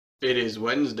It is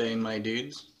Wednesday, my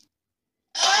dudes.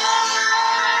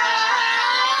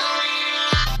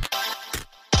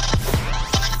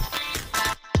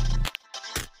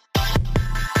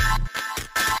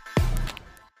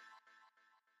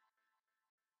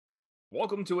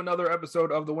 Welcome to another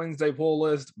episode of the Wednesday Pull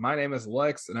List. My name is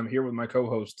Lex, and I'm here with my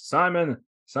co-host Simon.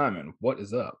 Simon, what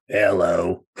is up?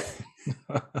 Hello.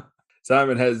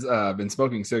 Simon has been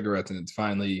smoking cigarettes, and it's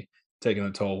finally taken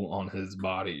a toll on his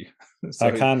body. So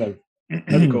I kind of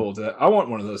that'd be cool. I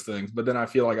want one of those things, but then I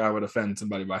feel like I would offend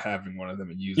somebody by having one of them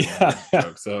and using them as a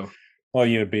joke. So, well,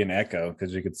 you'd be an echo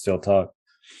because you could still talk.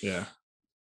 Yeah.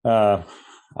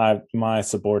 My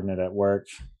subordinate at work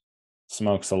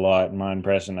smokes a lot, and my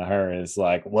impression of her is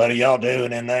like, "What are y'all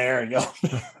doing in there?" Y'all.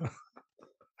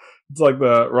 It's like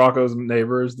the Rocco's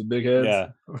neighbors, the big heads. Yeah.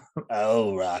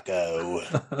 Oh, Rocco.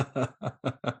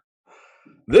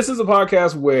 This is a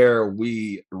podcast where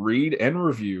we read and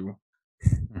review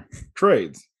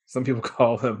trades. Some people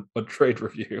call them a trade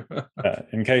review.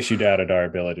 In case you doubted our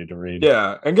ability to read.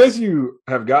 Yeah. In case you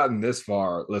have gotten this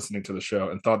far listening to the show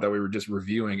and thought that we were just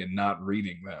reviewing and not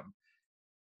reading them,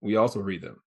 we also read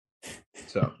them.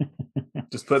 So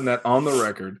just putting that on the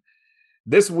record.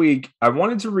 This week, I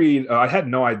wanted to read, I had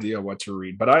no idea what to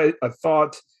read, but I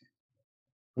thought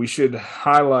we should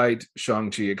highlight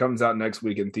Shang-Chi. It comes out next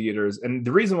week in theaters. And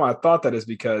the reason why I thought that is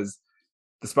because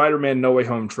the Spider-Man No Way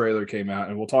Home trailer came out,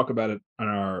 and we'll talk about it on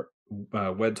our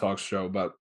Wed Talks show.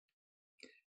 But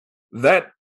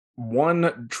that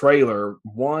one trailer,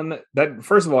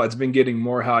 first of all, it's been getting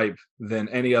more hype than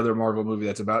any other Marvel movie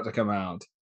that's about to come out.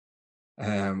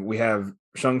 We have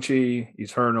Shang-Chi,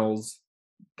 Eternals.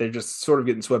 They're just sort of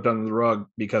getting swept under the rug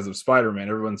because of Spider-Man.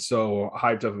 Everyone's so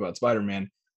hyped up about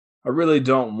Spider-Man. I really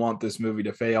don't want this movie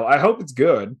to fail. I hope it's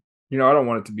good. I don't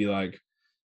want it to be like,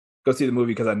 go see the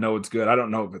movie because I know it's good. I don't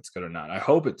know if it's good or not. I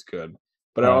hope it's good.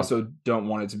 But I also don't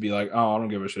want it to be like, oh, I don't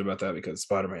give a shit about that because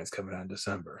Spider-Man's coming out in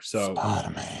December. So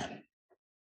Spider-Man.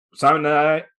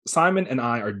 Simon and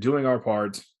I are doing our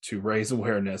part to raise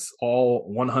awareness. All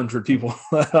 100 people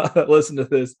that listen to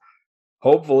this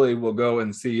hopefully will go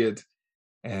and see it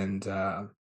and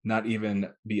not even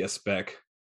be a speck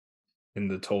in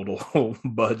the total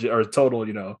budget or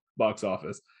total, box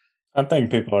office. I think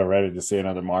people are ready to see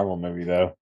another Marvel movie,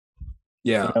 though.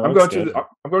 Yeah, I'm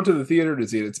going to the theater to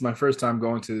see it. It's my first time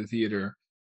going to the theater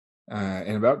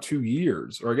in about 2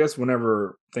 years, or I guess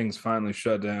whenever things finally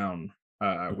shut down.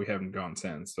 We haven't gone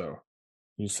since. So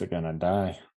you're gonna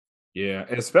die. Yeah,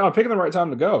 I'm picking the right time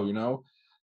to go.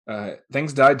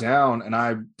 Things died down, and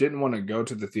I didn't want to go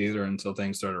to the theater until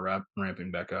things started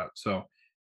ramping back up. So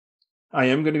I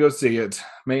am going to go see it,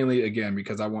 mainly again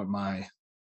because I want my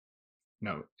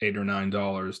 $8 or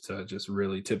 $9 to just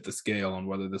really tip the scale on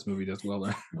whether this movie does well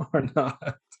or not.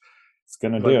 It's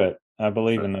gonna do it. I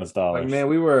believe in those dollars. Man,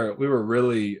 we were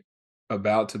really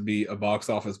about to be a box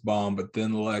office bomb, but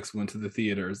then Lex went to the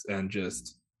theaters and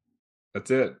just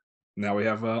that's it. Now we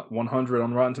have 100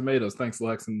 on Rotten Tomatoes. Thanks,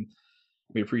 Lex, and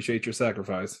we appreciate your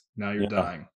sacrifice. Now you're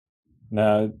dying.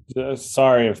 No,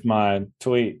 sorry if my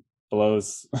tweet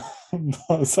blows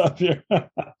up your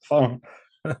phone.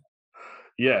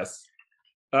 Yes.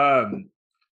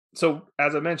 So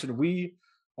as I mentioned, we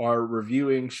are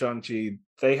reviewing Shang-Chi.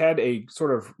 They had a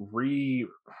sort of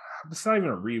it's not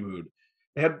even a reboot.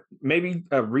 They had maybe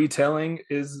a retelling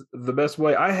is the best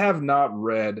way. I have not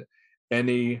read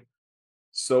any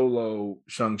solo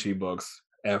Shang-Chi books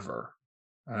ever.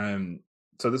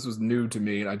 So this was new to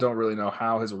me, and I don't really know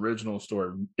how his original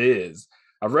story is.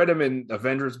 I've read him in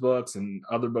Avengers books and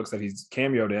other books that he's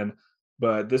cameoed in,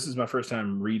 but this is my first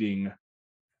time reading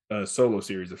a solo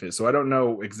series of his. So I don't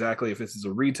know exactly if this is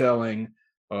a retelling,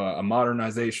 a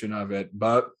modernization of it,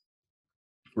 but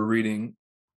we're reading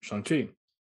Shang-Chi.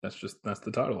 That's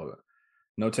the title of it.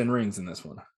 No 10 rings in this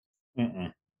one.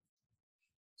 Mm-mm.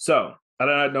 So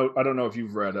I don't know if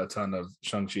you've read a ton of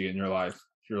Shang-Chi in your life.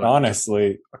 You're like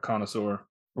honestly a connoisseur.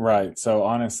 Right. So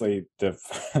honestly, the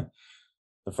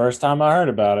first time I heard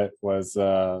about it was,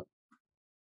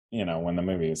 when the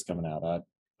movie was coming out.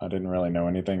 I didn't really know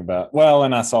anything about. Well,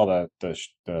 and I saw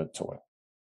the toy,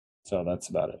 so that's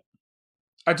about it.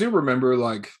 I do remember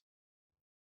like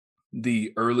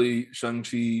the early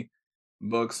Shang-Chi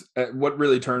books. What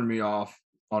really turned me off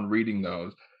on reading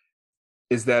those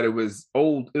is that it was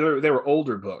old. They were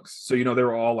older books. So, they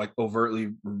were all like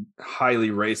overtly highly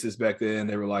racist back then.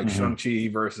 They were like Shang-Chi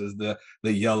versus the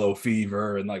yellow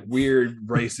fever and like weird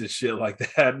racist shit like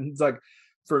that. And it's like,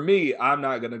 for me, I'm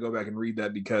not going to go back and read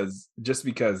that because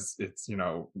it's,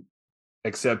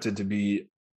 accepted to be,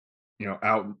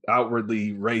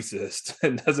 outwardly racist.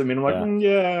 It doesn't mean I'm like,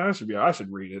 I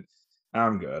should read it.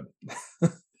 I'm good.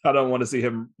 I don't want to see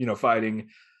him, fighting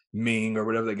Ming or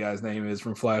whatever the guy's name is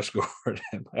from Flash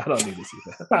Gordon. I don't need to see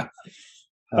that.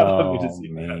 I don't need to see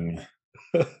Ming.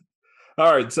 that.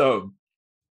 All right, so,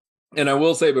 and I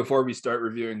will say before we start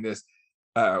reviewing this,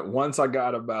 once I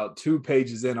got about 2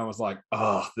 pages in, I was like,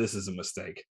 oh, this is a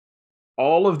mistake.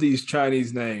 All of these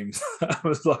Chinese names, I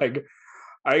was like,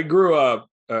 I grew up,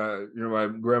 my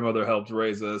grandmother helped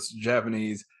raise us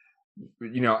Japanese.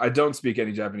 I don't speak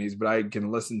any Japanese, but I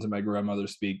can listen to my grandmother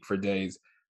speak for days.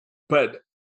 But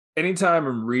anytime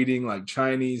I'm reading like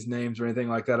Chinese names or anything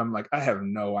like that, I'm like, I have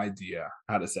no idea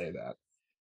how to say that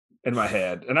in my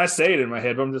head. And I say it in my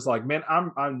head, but I'm just like, man,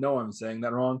 I know I'm saying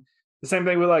that wrong. The same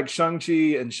thing with like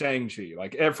Shang-chi and Shang-chi.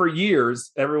 Like for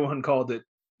years, everyone called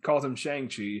him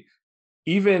Shang-chi.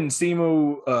 Even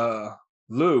Simu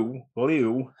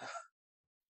Liu,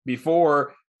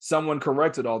 before someone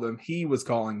corrected all them, he was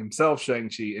calling himself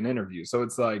Shang-Chi in interviews. So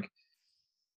it's like,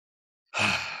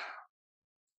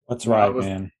 what's right,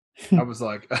 man? I was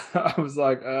like, I'm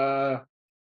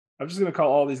just gonna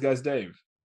call all these guys Dave.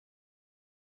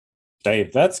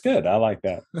 Dave, that's good. I like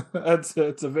that. There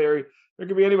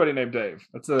could be anybody named Dave.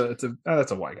 That's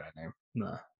a white guy name.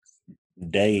 No.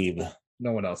 Dave.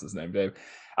 No one else's named Dave.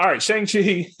 All right,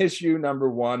 Shang-Chi issue number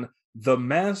 1. The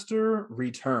Master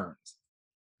returns.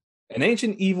 An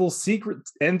ancient and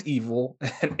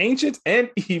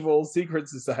evil secret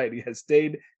society has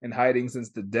stayed in hiding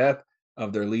since the death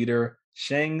of their leader,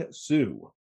 Shang Tzu.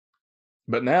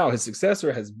 But now his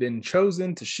successor has been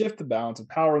chosen to shift the balance of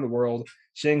power in the world,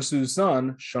 Shang Tzu's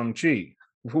son, Shang-Chi.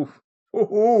 And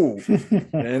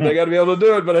they got to be able to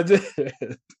do it, but I did.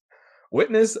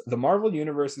 Witness the Marvel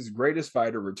Universe's greatest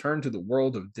fighter return to the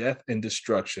world of death and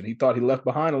destruction he thought he left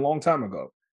behind a long time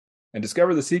ago, and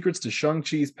discover the secrets to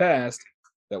Shang-Chi's past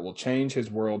that will change his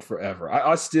world forever.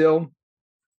 I still,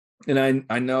 and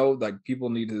I know like people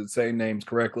need to say names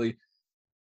correctly,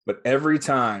 but every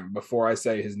time before I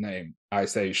say his name, I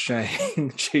say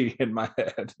Shang-Chi in my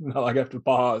head. Like I have to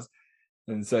pause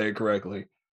and say it correctly.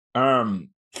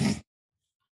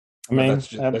 I mean,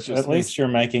 at least you're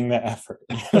making the effort.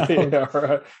 Yeah,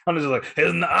 right. I'm just like,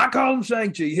 I call him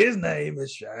Shang-Chi. His name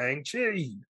is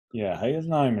Shang-Chi. Yeah, his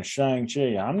name is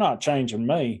Shang-Chi. I'm not changing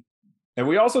me. And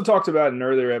we also talked about in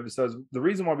earlier episodes, the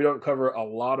reason why we don't cover a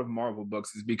lot of Marvel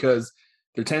books is because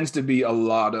there tends to be a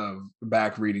lot of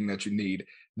back reading that you need.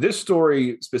 This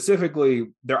story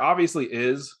specifically, there obviously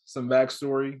is some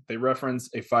backstory. They reference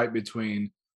a fight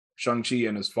between Shang-Chi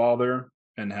and his father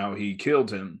and how he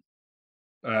killed him.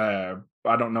 I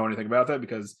don't know anything about that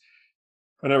because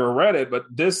I never read it, but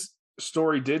this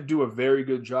story did do a very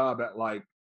good job at like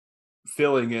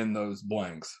filling in those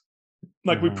blanks.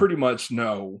 Like we pretty much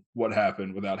know what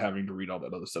happened without having to read all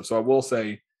that other stuff. So I will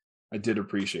say I did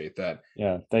appreciate that.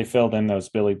 Yeah, they filled in those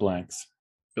Billy Blanks.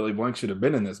 Billy Blank should have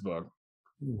been in this book.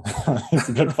 He's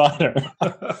a good fighter.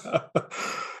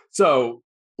 So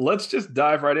let's just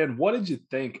dive right in. What did you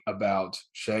think about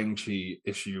Shang-Chi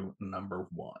issue number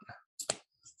 1?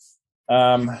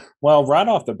 Well, right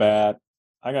off the bat,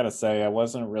 I gotta say I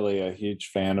wasn't really a huge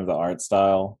fan of the art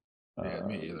style. Yeah,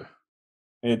 me either.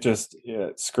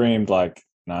 It screamed like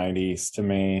 90s to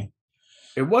me.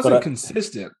 It wasn't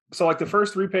consistent. So like the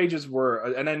first 3 pages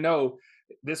were, and I know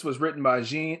this was written by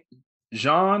Jean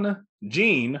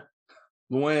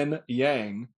Luen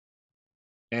Yang,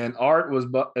 and art was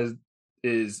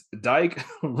is Dyke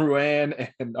Ruan,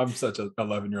 and I'm such an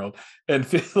 11-year-old, and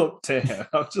Philip Tan.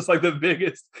 I'm just like the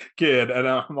biggest kid, and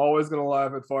I'm always gonna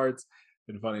laugh at farts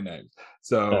and funny names.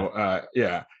 So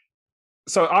yeah.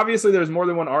 So obviously there's more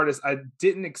than one artist. I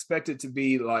didn't expect it to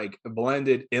be like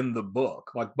blended in the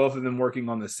book, like both of them working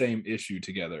on the same issue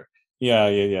together.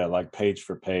 Yeah, like page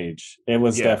for page. It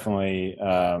was definitely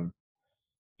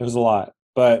it was a lot.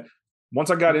 But once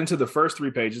I got into the first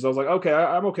 3 pages, I was like, okay,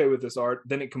 I'm okay with this art.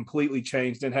 Then it completely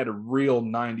changed and had a real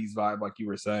 90s vibe, like you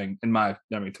were saying,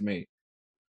 to me.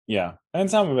 Yeah,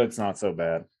 and some of it's not so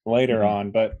bad later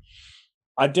on, but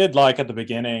I did like at the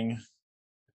beginning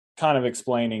kind of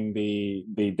explaining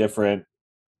the different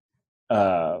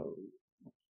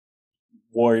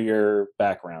warrior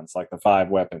backgrounds, like the 5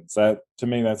 weapons. That to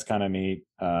me, that's kind of neat.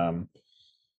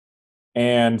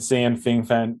 And seeing Fin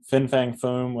Fang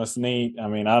Foom was neat. I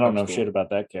mean, I don't know shit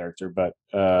about that character, but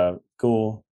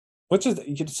cool.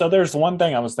 So there's one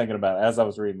thing I was thinking about as I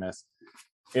was reading this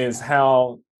is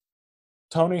how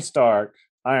Tony Stark,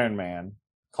 Iron Man,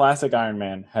 classic Iron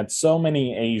Man, had so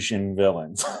many Asian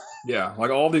villains. Yeah,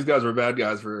 like all these guys were bad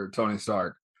guys for Tony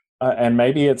Stark. And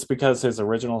maybe it's because his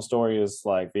original story is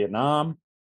like Vietnam.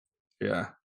 Yeah.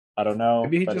 I don't know.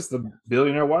 Maybe he's just the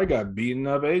billionaire white guy beating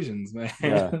up Asians, man.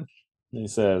 Yeah. He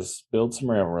says, build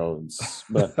some railroads.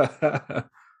 But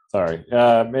Sorry.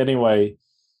 Anyway,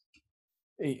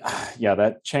 yeah,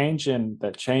 that change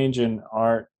in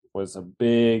art was a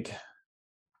big,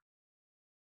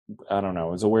 I don't know,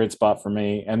 it was a weird spot for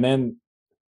me. And then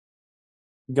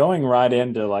going right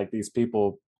into like these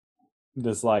people,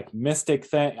 this like mystic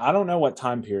thing. I don't know what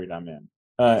time period I'm in.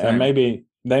 And maybe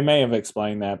they may have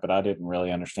explained that, but I didn't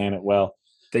really understand it well.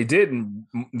 They didn't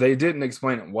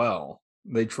explain it well.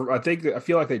 I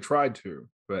feel like they tried to,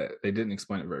 but they didn't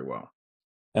explain it very well.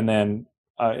 And then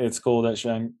it's cool that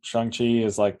Shang-Chi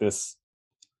is like this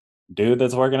dude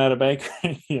that's working at a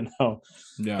bakery, hitting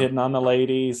on the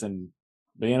ladies and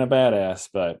being a badass.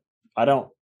 But I don't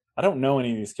know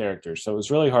any of these characters, so it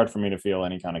was really hard for me to feel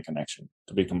any kind of connection,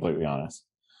 to be completely honest.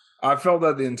 I felt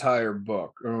that the entire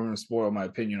book. I don't want to spoil my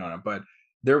opinion on it, but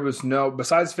there was no,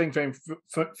 besides Fing Fang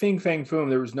Foom,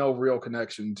 there was no real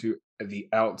connection to the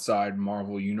outside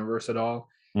Marvel universe at all.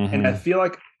 Mm-hmm. And I feel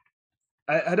like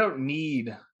I don't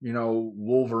need,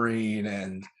 Wolverine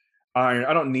and Iron.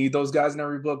 I don't need those guys in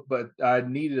every book, but I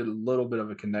needed a little bit of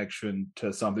a connection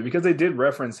to something, because they did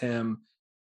reference him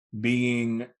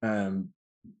being a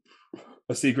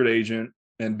secret agent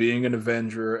and being an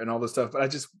Avenger and all this stuff.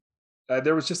 But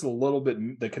there was just a little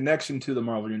bit, the connection to the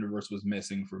Marvel universe was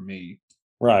missing for me.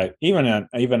 Right. Even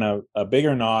a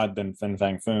bigger nod than Fin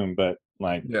Fang Foom, but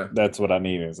that's what I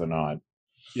need, is a nod.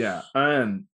 Yeah.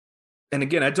 And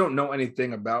again, I don't know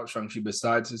anything about Shang-Chi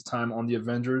besides his time on the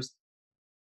Avengers.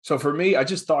 So for me, I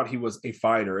just thought he was a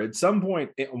fighter. At some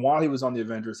point while he was on the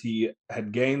Avengers, he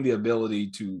had gained the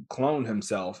ability to clone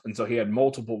himself. And so he had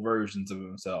multiple versions of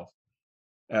himself,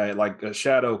 like a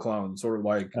shadow clone, sort of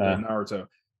like Naruto.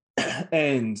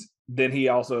 And then he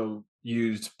also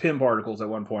used Pym particles at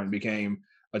one point and became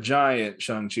a giant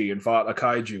Shang-Chi and fought a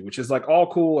kaiju, which is like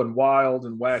all cool and wild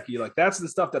and wacky. Like, that's the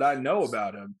stuff that I know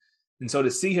about him. And so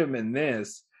to see him in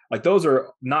this, like, those are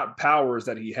not powers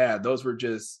that he had. Those were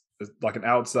just like an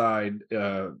outside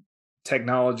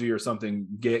technology or something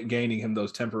gaining him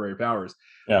those temporary powers.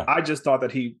 Yeah. I just thought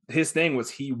that his thing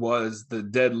was he was the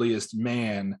deadliest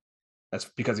man. That's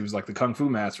because he was like the Kung Fu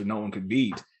master no one could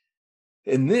beat.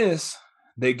 In this,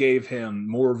 they gave him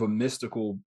more of a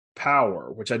mystical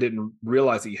power, which I didn't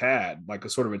realize he had, like a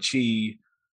sort of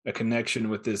a connection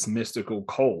with this mystical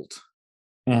cult.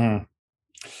 Mm-hmm.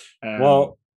 So I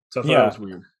thought that was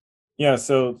weird. Yeah,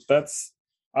 so that's,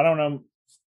 I don't know.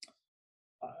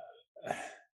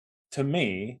 To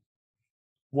me,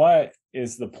 what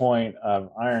is the point of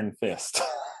Iron Fist?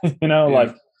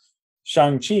 Like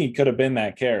Shang-Chi could have been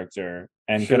that character.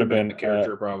 And could have been the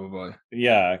character, probably.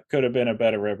 Yeah, could have been a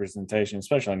better representation,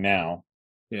 especially now.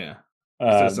 Yeah.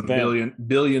 Some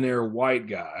billionaire white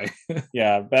guy.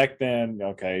 Yeah, back then,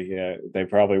 okay, yeah, they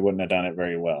probably wouldn't have done it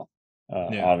very well.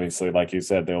 Obviously, like you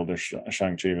said, the older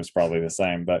Shang-Chi was probably the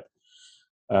same, but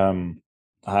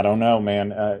I don't know,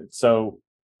 man. So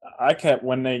I kept,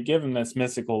 when they give him this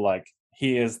mystical, like,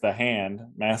 he is the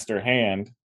master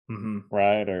hand, mm-hmm.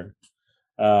 right? Or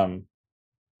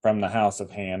from the house of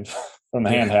hand. From the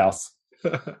hand house,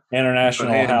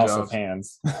 International hand House jobs. Of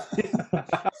Hands.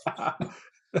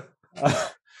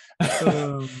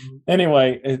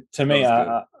 Anyway, to me,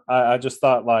 I just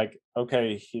thought, like,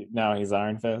 okay, now he's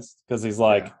Iron Fist, because he's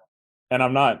like, and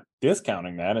I'm not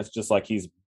discounting that. It's just like he's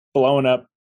blowing up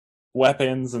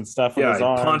weapons and stuff with his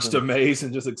arms. He punched a mace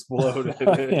and just exploded.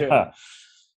 Yeah.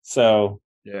 So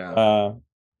I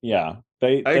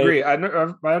agree. I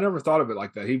never thought of it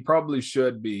like that. He probably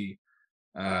should be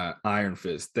Iron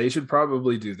Fist. They should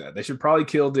probably do that. They should probably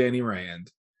kill Danny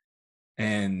Rand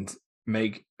and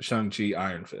make Shang-Chi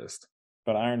Iron Fist.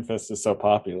 But Iron Fist is so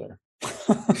popular.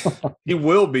 He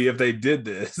will be if they did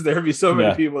this. There'd be so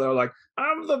many people that are like,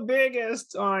 I'm the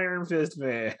biggest Iron Fist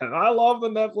fan. I love the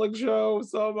Netflix show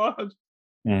so much.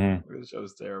 Mm-hmm. The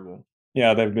show's terrible.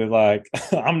 Yeah, they'd be like,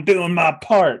 I'm doing my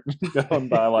part. Go and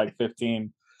buy like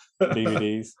 15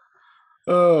 DVDs.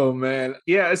 Oh, man.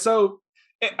 Yeah, so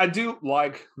I do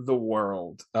like the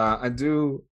world. I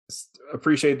do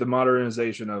appreciate the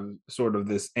modernization of sort of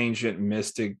this ancient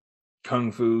mystic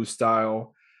kung fu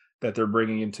style that they're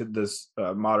bringing into this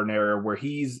modern era, where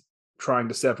he's trying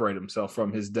to separate himself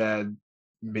from his dad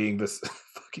being this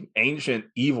fucking ancient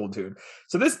evil dude.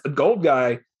 So this gold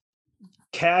guy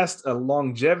cast a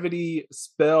longevity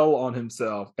spell on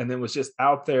himself and then was just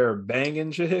out there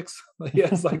banging chicks. He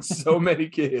has like so many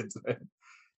kids, man.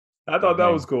 I thought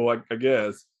that was cool. I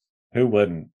guess. Who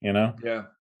wouldn't, Yeah.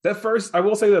 I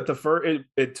will say that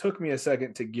it took me a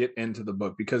second to get into the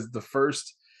book, because the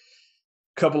first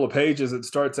couple of pages, it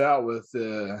starts out with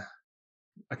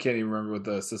I can't even remember what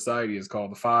the society is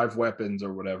called, the 5 weapons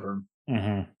or whatever.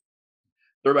 Mm-hmm.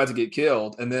 They're about to get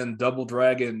killed, and then Double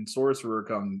Dragon Sorcerer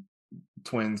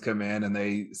twins come in and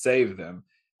they save them.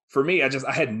 For me, I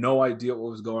had no idea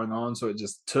what was going on, so it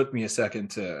just took me a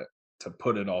second to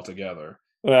put it all together.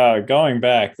 Going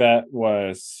back, that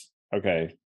was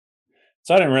okay.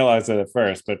 So I didn't realize it at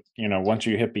first, but once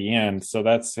you hit the end, so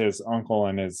that's his uncle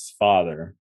and his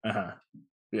father. Uh-huh.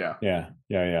 Yeah.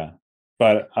 Yeah.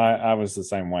 But I was the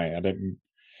same way. I didn't.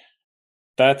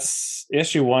 That's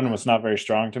issue 1 was not very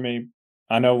strong to me.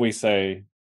 I know we say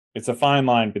it's a fine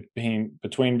line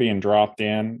between being dropped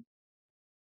in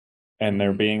and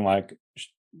there being like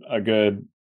a good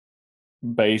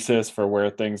basis for where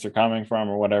things are coming from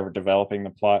or whatever, developing the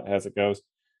plot as it goes.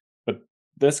 But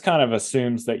this kind of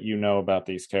assumes that you know about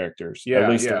these characters, at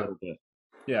least a little bit.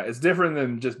 Yeah, it's different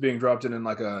than just being dropped in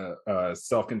like a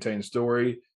self-contained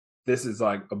story. This is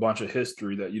like a bunch of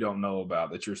history that you don't know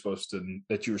about that you're supposed to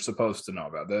know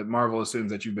about. That Marvel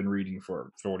assumes that you've been reading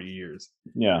for 40 years.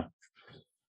 Yeah.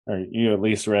 Or you at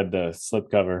least read the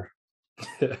slipcover.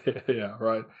 Yeah,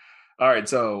 right. All right,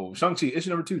 so Shang-Chi, issue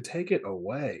number 2, take it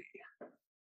away.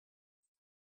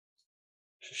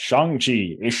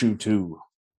 Shang-Chi, issue 2.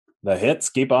 The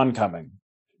hits keep on coming.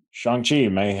 Shang-Chi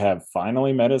may have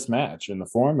finally met his match in the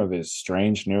form of his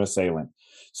strange new assailant,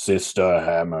 Sister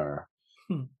Hammer.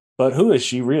 But who is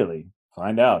she really?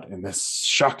 Find out in this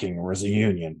shocking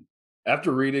reunion. After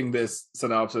reading this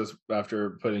synopsis,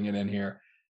 after putting it in here,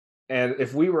 and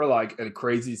if we were like a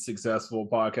crazy successful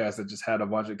podcast that just had a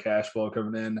bunch of cash flow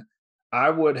coming in,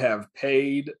 I would have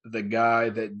paid the guy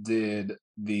that did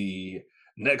the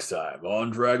next time on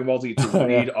Dragon Ball Z to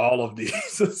read all of these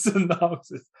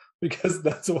synopses, because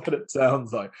that's what it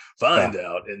sounds like. Find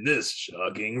out in this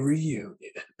shocking reunion.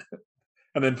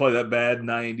 And then play that bad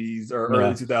 90s or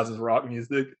early 2000s rock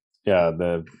music.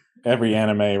 Yeah, every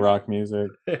anime rock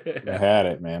music. I had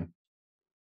it, man.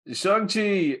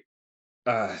 Shang-Chi,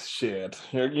 shit.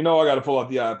 I got to pull out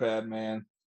the iPad, man.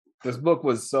 This book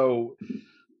was so...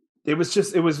 It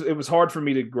was hard for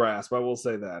me to grasp, I will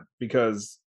say that,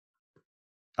 because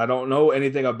I don't know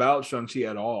anything about Shang-Chi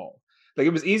at all. Like,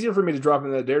 it was easier for me to drop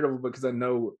in that Daredevil because I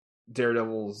know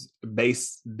Daredevil's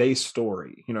base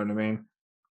story. You know what I mean?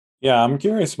 Yeah, I'm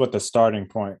curious what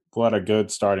a good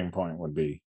starting point would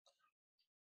be.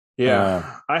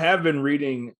 Yeah, I have been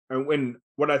reading, and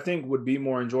what I think would be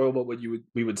more enjoyable, but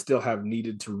we would still have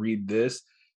needed to read this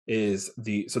is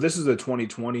so this is a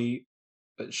 2020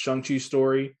 Shang-Chi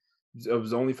story. It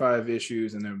was only 5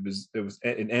 issues, and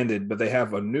it ended. But they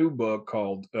have a new book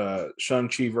called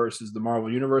Shang-Chi versus the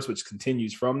Marvel Universe, which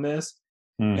continues from this.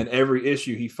 And every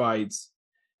issue he fights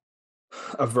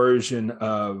a version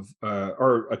of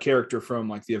or a character from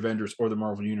like the Avengers or the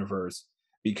Marvel Universe,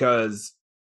 because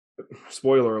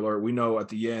spoiler alert, we know at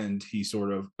the end he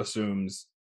sort of assumes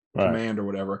command or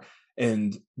whatever,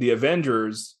 and the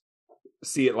Avengers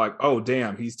see it like, oh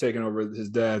damn, he's taking over his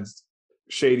dad's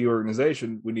shady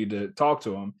organization, we need to talk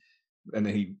to him. And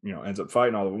then he ends up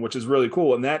fighting all of them, which is really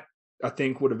cool. And that, I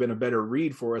think, would have been a better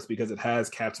read for us because it has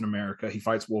Captain America, he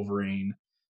fights Wolverine,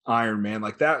 Iron Man,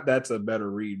 like that's a better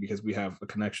read because we have a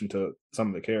connection to some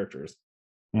of the characters.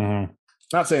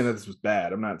 Not saying that this was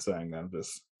bad, I'm not saying that, I'm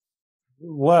just...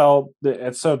 Well,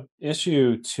 so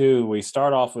issue 2, we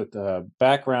start off with the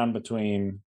background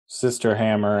between Sister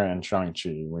Hammer and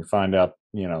Shang-Chi. We find out,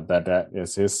 that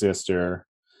is his sister,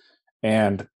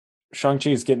 and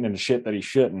Shang-Chi's getting into shit that he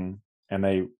shouldn't, and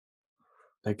they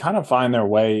kind of find their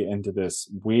way into this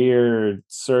weird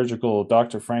surgical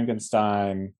Dr.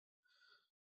 Frankenstein.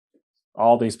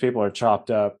 All these people are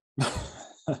chopped up.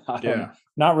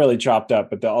 Not really chopped up,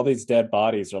 but all these dead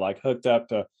bodies are like hooked up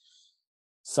to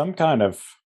some kind of...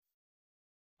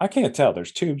 I can't tell.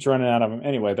 There's tubes running out of them.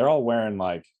 Anyway, they're all wearing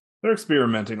like... They're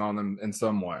experimenting on them in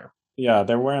some way. Yeah,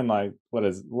 they're wearing like... What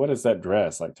is that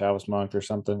dress? Like Taoist monk or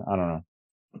something? I don't know.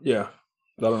 Yeah.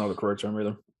 I don't know the correct term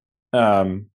either.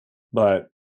 But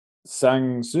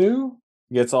Sang Tzu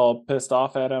gets all pissed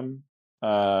off at him.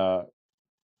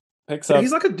 Picks up...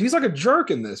 He's like a jerk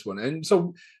in this one. And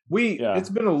so it's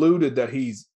been alluded that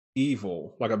he's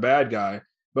evil, like a bad guy.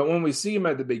 But when we see him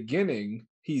at the beginning,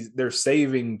 they're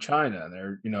saving China.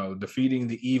 They're defeating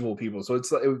the evil people. So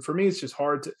it's like, for me, it's just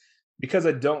hard to, because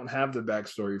I don't have the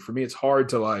backstory. For me, it's hard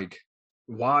to like,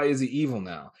 why is he evil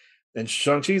now? And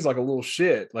Shang-Chi's like a little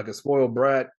shit, like a spoiled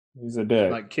brat. He's a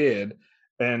dick, like kid,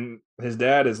 and his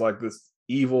dad is like this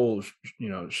evil,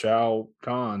 Shao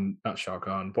Kahn, not Shao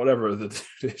Kahn, whatever, the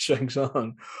Shang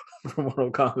Tsung from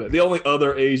Mortal Kombat, the only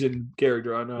other Asian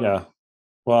character I know. Yeah.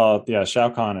 Well, yeah, Shao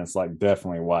Kahn is like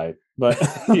definitely white, but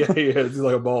yeah, he's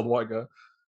like a bald white guy.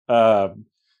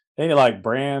 Then he like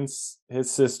brands his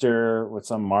sister with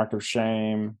some mark of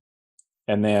shame,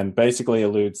 and then basically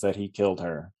alludes that he killed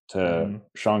her to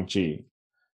Shang-Chi.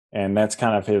 And that's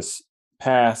kind of his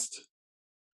past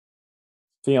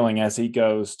feeling as he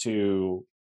goes to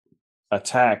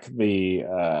attack the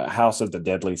House of the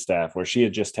Deadly Staff, where she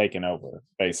had just taken over,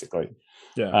 basically.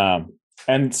 Yeah.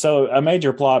 And so a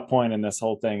major plot point in this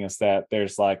whole thing is that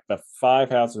there's like the five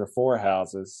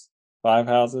houses, like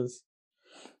houses.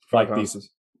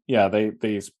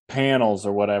 these panels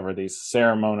or whatever, these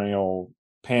ceremonial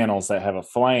panels that have a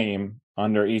flame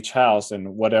under each house,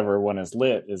 and whatever one is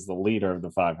lit is the leader of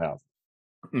the five houses.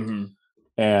 Mm-hmm.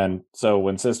 And so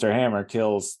when Sister Hammer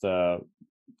kills the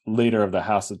leader of the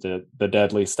House of the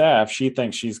Deadly Staff, she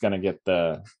thinks she's going to get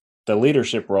the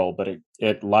leadership role, but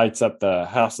it lights up the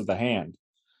House of the Hand.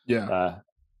 Yeah.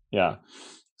 Yeah.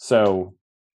 So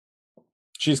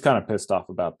she's kind of pissed off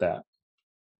about that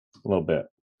a little bit.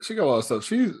 She got a lot of stuff.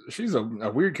 She's a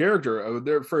weird character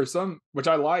there for some, which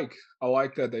I like. I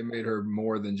like that they made her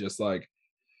more than just like,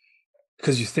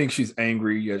 because you think she's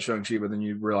angry at Shang-Chi, but then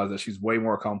you realize that she's way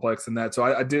more complex than that. So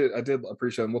I did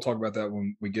appreciate it. And we'll talk about that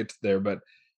when we get to there. But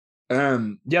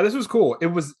yeah, this was cool. It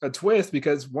was a twist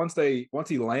because once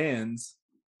he lands,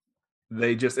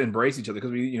 they just embrace each other,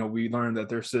 because we learned that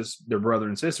they're brother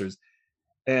and sisters.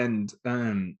 And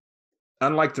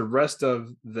unlike the rest of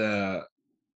the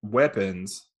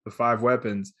weapons, the five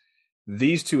weapons,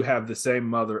 these two have the same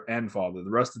mother and father. The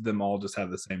rest of them all just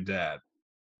have the same dad.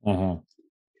 Mm-hmm.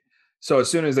 So as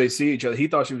soon as they see each other, he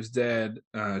thought she was dead.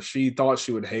 She thought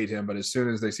she would hate him, but as soon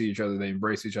as they see each other, they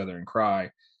embrace each other and cry.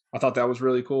 I thought that was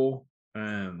really cool.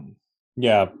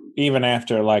 Yeah, even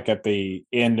after, like, at the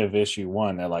end of issue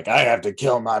 1, they're like, I have to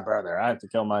kill my brother, I have to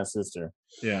kill my sister.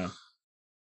 Yeah.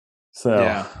 So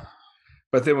yeah.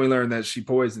 But then we learn that she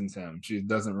poisons him. She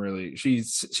doesn't really. She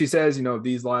says,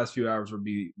 these last few hours would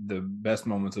be the best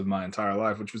moments of my entire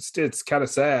life, which was, it's kind of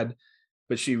sad,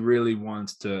 but she really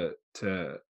wants to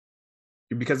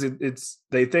because it's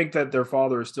they think that their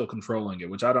father is still controlling it,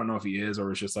 which I don't know if he is,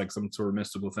 or it's just like some sort of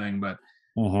mystical thing, but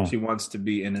she wants to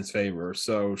be in his favor.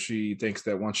 So she thinks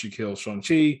that once she kills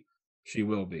Shang-Chi, she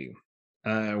will be.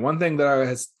 One thing that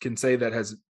I can say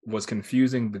that was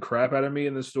confusing the crap out of me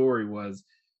in the story was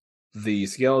the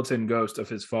skeleton ghost of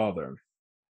his father.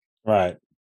 Right.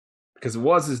 Because it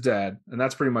was his dad, and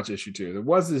that's pretty much issue 2. It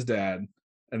was his dad,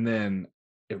 and then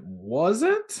it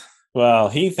wasn't? Well,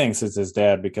 he thinks it's his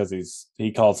dad because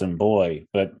he calls him boy,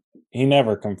 but he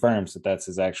never confirms that that's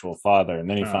his actual father, and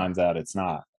then he finds out it's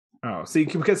not. Oh, see,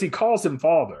 because he calls him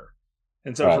father.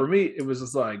 And so for me, it was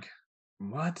just like,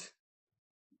 what?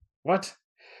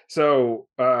 So,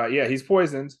 yeah, he's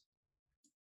poisoned,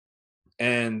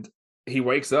 and he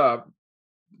wakes up.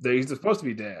 He's supposed to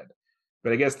be dead,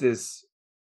 but I guess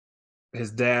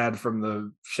his dad from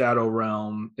the shadow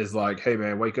realm is like, hey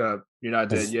man, wake up, you're not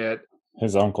dead yet.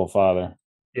 His uncle father.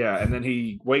 Yeah. And then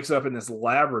he wakes up in this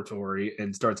laboratory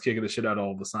and starts kicking the shit out of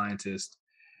all the scientists.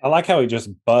 I like how he just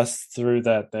busts through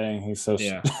that thing. He's so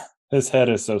his head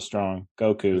is so strong.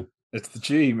 Goku. It's the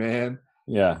chi, man.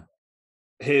 Yeah.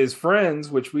 His friends,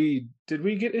 which did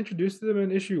we get introduced to them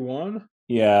in issue 1?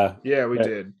 Yeah. Yeah, we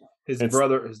did. His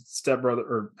brother, his stepbrother,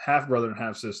 or half brother and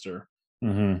half sister.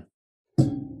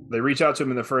 Mm-hmm. They reach out to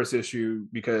him in the first issue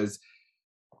because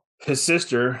his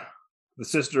sister, the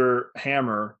sister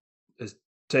Hammer, is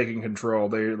taking control.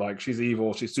 They're like, she's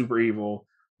evil. She's super evil.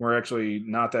 We're actually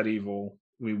not that evil.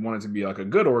 We want it to be like a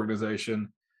good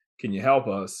organization. Can you help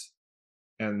us?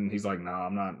 And he's like, no,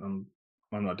 I'm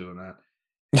not doing that.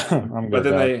 But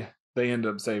then they end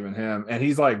up saving him, and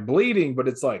he's like bleeding, but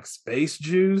it's like space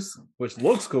juice, which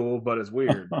looks cool, but it's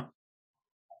weird.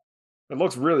 It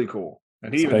looks really cool.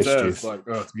 And he even says, like,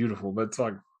 oh, it's beautiful, but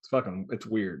it's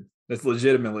weird. It's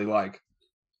legitimately like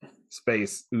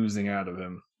space oozing out of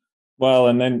him. Well,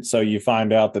 and then so you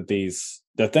find out that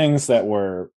the things that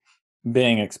were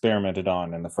being experimented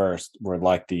on in the first were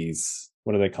like these,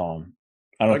 what do they call them?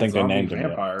 I don't think they named them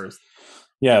vampires.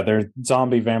 Yeah, they're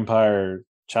zombie vampire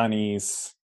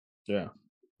Chinese. Yeah.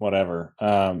 Whatever.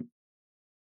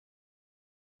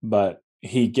 But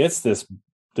he gets this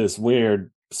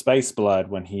weird space blood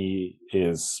when he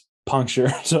is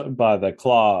punctured by the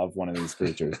claw of one of these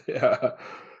creatures. Yeah.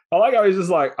 I like how he's just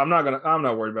like, I'm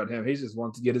not worried about him. He just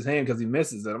wants to get his hand because he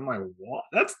misses it. I'm like, what?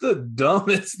 That's the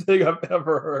dumbest thing I've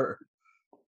ever heard.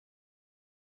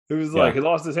 It was like, he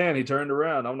lost his hand. He turned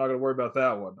around. I'm not going to worry about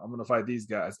that one. I'm going to fight these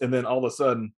guys. And then all of a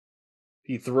sudden,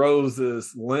 he throws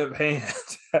this limp hand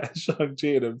at Shang-Chi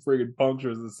and friggin'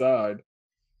 punctures the side.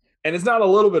 And it's not a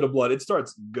little bit of blood. It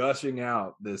starts gushing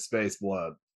out this space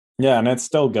blood. Yeah, and it's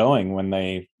still going when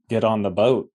they get on the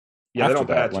boat. Yeah, they don't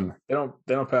patch him. They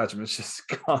don't patch him. It's just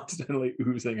constantly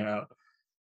oozing out.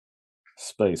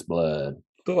 Space blood.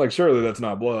 So like, surely that's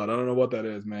not blood. I don't know what that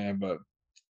is, man, but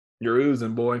You're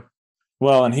oozing, boy.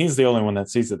 Well, and he's the only one that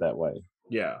sees it that way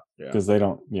Yeah. because they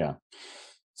don't. Yeah.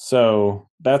 So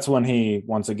that's when he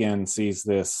once again sees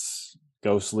this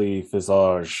ghostly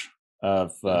visage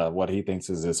of what he thinks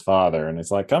is his father, and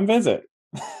it's like, "Come visit."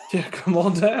 Yeah, come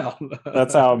on down.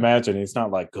 That's how I imagine. He's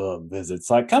not like, "Come visit." It's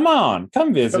like, "Come on,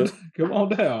 come visit." Come on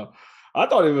down. I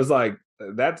thought it was like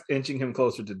that's inching him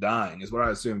closer to dying, is what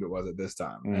I assumed it was at this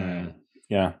time.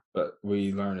 Yeah, but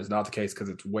we learn is not the case because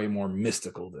it's way more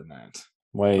mystical than that.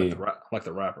 way Like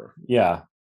the rapper. Yeah,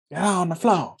 on the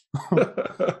floor.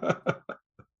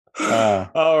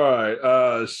 All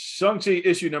right. Shang-Chi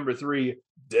issue number 3,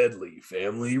 Deadly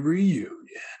Family Reunion.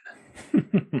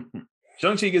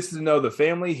 Shang-Chi gets to know the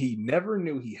family he never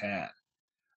knew he had.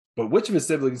 But which of his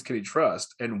siblings can he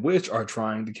trust and which are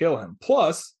trying to kill him?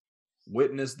 Plus,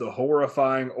 witness the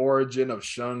horrifying origin of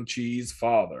Shang-Chi's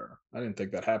father. I didn't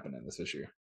think that happened in this issue.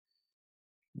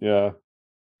 Yeah.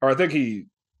 Or I think he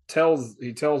tells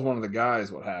one of the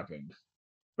guys what happened,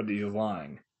 but he's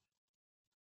lying.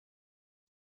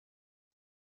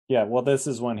 Yeah, well, this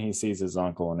is when he sees his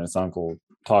uncle, and his uncle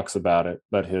talks about it,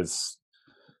 but his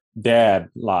dad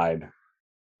lied.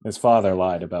 His father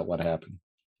lied about what happened.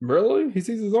 Really? He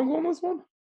sees his uncle on this one?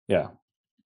 Yeah.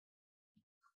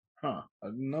 Huh. I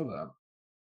didn't know that.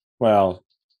 Well,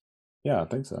 yeah, I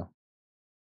think so.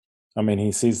 I mean,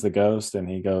 he sees the ghost, and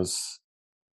he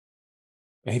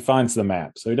finds the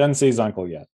map. So he doesn't see his uncle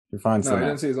yet. He finds the map. No,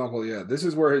 he didn't see his uncle yet. This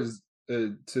is where his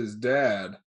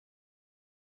dad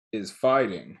is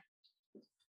fighting.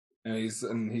 And he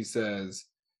says,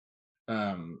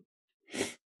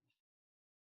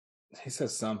 he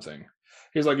says something.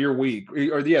 He's like, "You're weak."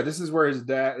 This is where his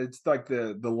dad, it's like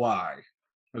the lie.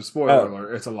 Spoiler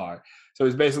alert, it's a lie. So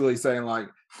he's basically saying, like,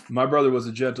 my brother was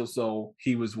a gentle soul.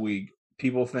 He was weak.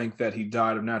 People think that he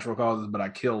died of natural causes, but I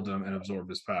killed him and absorbed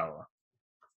his power.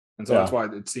 And so that's why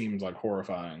it seems like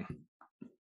horrifying.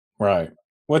 Right.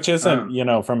 Which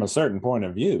isn't, from a certain point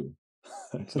of view.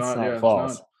 It's not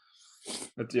false.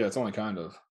 It's only kind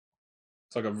of.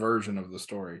 It's like a version of the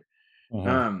story.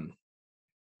 Mm-hmm.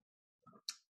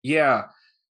 Yeah.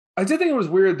 I did think it was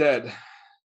weird that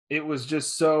it was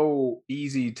just so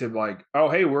easy to like, oh,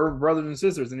 hey, we're brothers and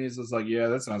sisters. And he's just like, yeah,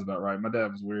 that sounds about right. My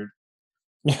dad was weird.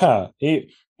 Yeah, he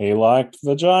liked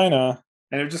vagina.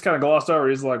 And it just kind of glossed over.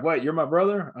 He's like, wait, you're my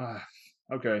brother?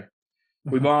 Okay.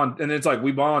 We bond. And it's like,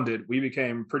 we bonded. We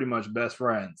became pretty much best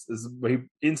friends. He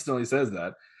instantly says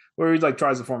that. Where he like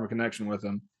tries to form a connection with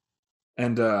him.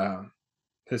 And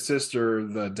his sister,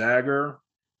 the Dagger,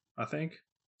 I think.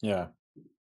 Yeah.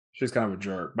 She's kind of a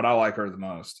jerk, but I like her the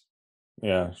most.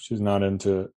 Yeah, she's not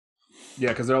into it. Yeah,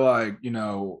 because they're like,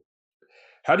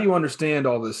 how do you understand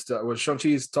all this stuff? When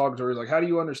Shang-Chi's talking to her, he's like, how do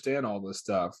you understand all this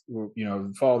stuff?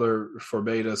 Well, father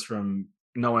forbade us from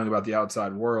knowing about the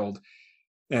outside world.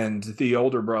 And the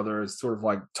older brother is sort of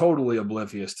like totally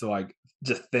oblivious to like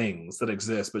just things that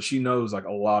exist, but she knows like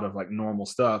a lot of like normal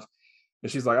stuff.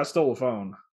 And she's like, I stole a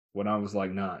phone when I was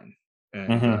like 9.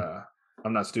 And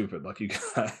I'm not stupid like you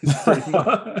guys, pretty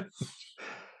much.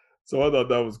 So I thought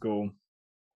that was cool.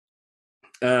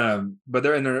 But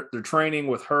they're training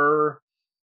with her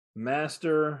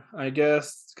master, I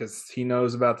guess, because he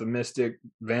knows about the mystic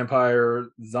vampire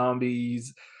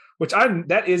zombies, which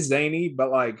that is zany,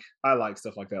 but like I like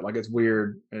stuff like that. Like it's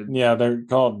weird. Yeah, they're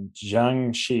called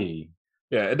Shang-chi.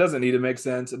 Yeah, it doesn't need to make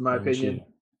sense in my opinion.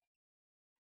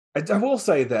 I will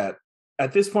say that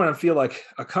at this point, I feel like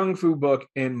a kung fu book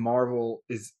in Marvel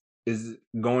is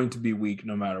going to be weak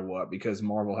no matter what, because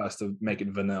Marvel has to make it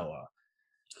vanilla.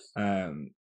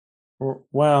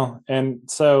 Well, and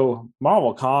so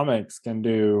Marvel Comics can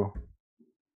do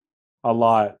a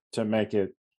lot to make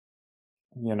it,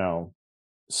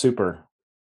 super.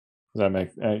 Does that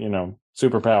make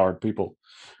super powered people?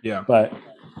 Yeah, but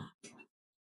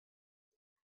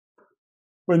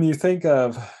when you think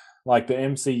of like the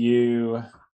MCU,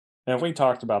 and we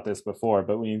talked about this before,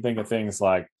 but when you think of things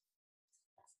like,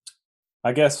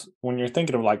 I guess when you're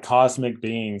thinking of like cosmic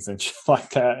beings and shit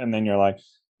like that, and then you're like,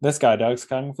 this guy does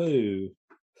kung fu.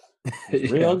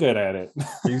 He's real good at it.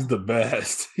 He's the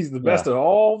best. He's the best of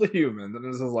all the humans. And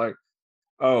it's just like,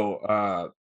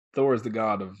 Thor is the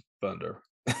god of thunder.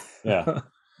 Yeah.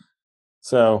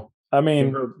 So, I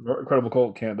mean, Incredible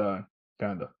Hulk can't die.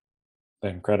 Kinda. The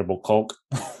Incredible Hulk.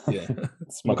 Yeah.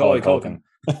 It's Macaulay Culkin.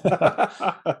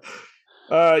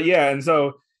 Yeah, and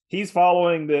so he's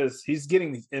following this. He's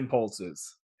getting these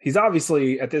impulses. He's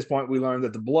obviously, at this point, we learned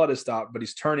that the blood has stopped, but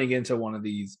he's turning into one of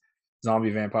these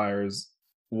zombie vampires.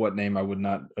 What name I would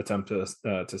not attempt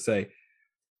to say.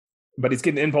 But he's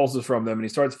getting impulses from them, and he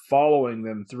starts following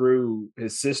them through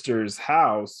his sister's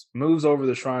house, moves over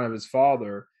the shrine of his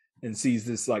father, and sees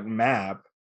this like map.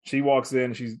 She walks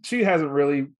in. She hasn't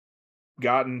really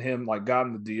gotten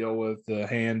the deal with the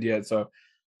hand yet, so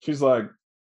she's like,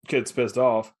 kid's pissed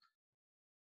off.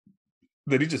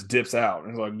 Then he just dips out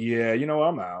and is like, yeah, you know what,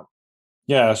 I'm out.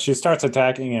 Yeah, she starts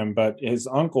attacking him, but his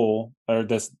uncle, or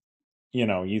this,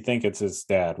 you think it's his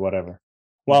dad, whatever.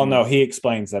 Well, no, he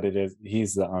explains that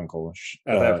he's the uncle.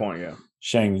 At that point, yeah.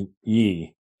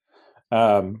 Shang-Yi.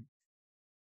 But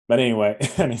anyway,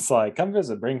 and he's like, come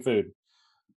visit, bring food.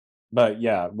 But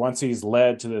yeah, once he's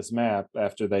led to this map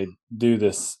after they do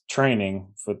this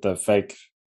training with the fake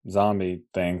zombie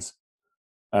things,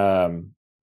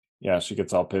 she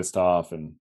gets all pissed off,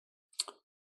 and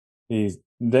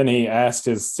he asked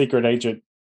his secret agent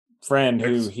friend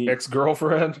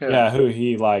ex-girlfriend, who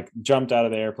he like jumped out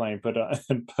of the airplane, put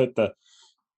the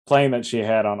plane that she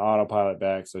had on autopilot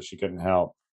back so she couldn't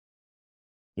help.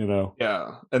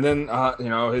 Yeah, and then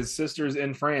his sister's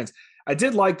in France. I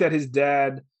did like that his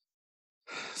dad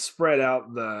spread out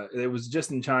it was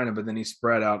just in China, but then he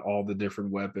spread out all the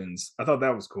different weapons. I thought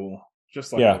that was cool.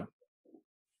 Just like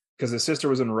because his sister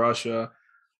was in Russia,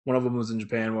 one of them was in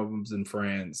Japan, one of them was in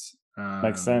France.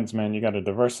 Makes sense, man. You got to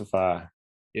diversify.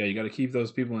 Yeah, you got to keep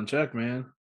those people in check, man.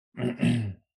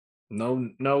 No,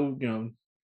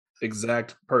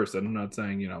 exact person. I'm not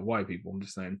saying white people. I'm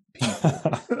just saying people.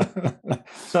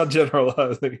 Not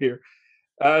generalizing here.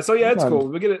 So yeah, it's cool.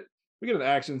 We get an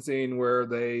action scene where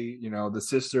they, the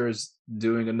sister's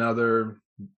doing another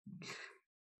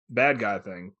bad guy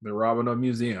thing. They're robbing a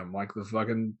museum like the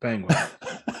fucking Penguin.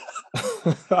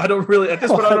 I don't really, at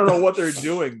this point, I don't know what they're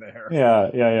doing there.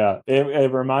 Yeah.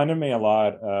 It reminded me a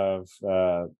lot of,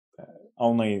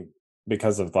 only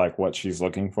because of like what she's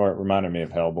looking for. It reminded me of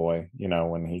Hellboy,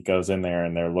 when he goes in there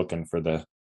and they're looking for the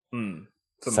some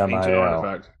ancient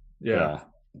artifact. Yeah.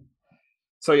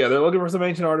 So yeah, they're looking for some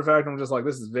ancient artifact. I'm just like,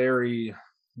 this is very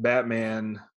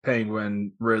Batman,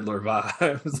 Penguin, Riddler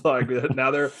vibes. Like now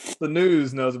the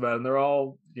news knows about it, and they're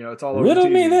all, it's all over. Riddle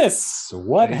me this: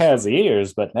 what has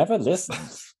ears but never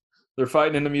listens? They're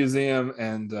fighting in the museum,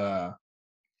 and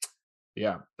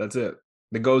that's it.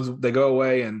 They go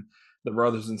away, and the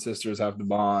brothers and sisters have to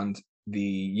bond. The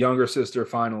younger sister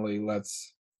finally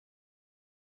lets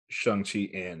Shang-Chi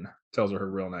in, tells her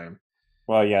real name.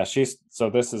 Well, yeah, so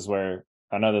this is where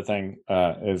another thing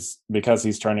is, because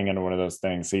he's turning into one of those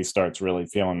things, he starts really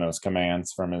feeling those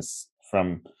commands from his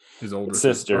older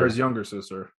sister or his younger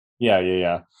sister.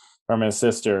 Yeah. From his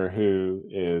sister, who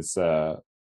is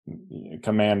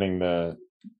commanding the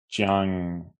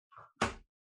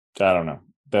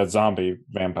the zombie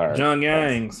vampire. Zhang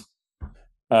Yangs.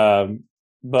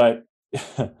 But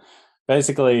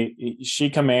basically, she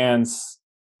commands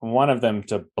one of them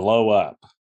to blow up.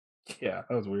 Yeah,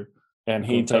 that was weird. And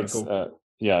he takes,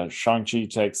 Shang-Chi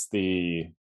takes the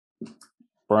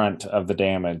brunt of the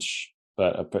damage,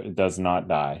 but it does not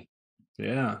die.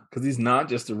 Yeah, because he's not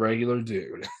just a regular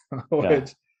dude.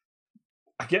 Which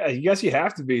I guess you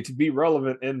have to be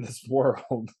relevant in this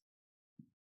world.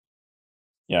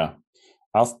 Yeah.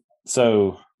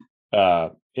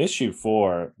 Issue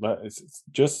 4, it's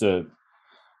just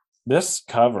this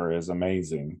cover is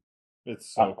amazing.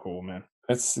 It's so cool, man.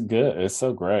 It's good. It's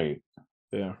so great.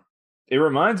 Yeah. It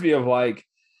reminds me of like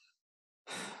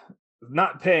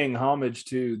not paying homage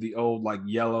to the old like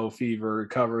Yellow Fever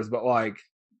covers, but like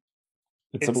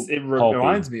it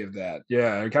reminds me of that.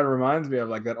 Yeah, it kind of reminds me of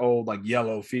like that old like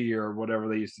Yellow Fever or whatever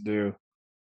they used to do.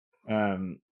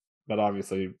 But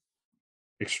obviously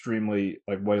extremely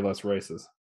like way less racist.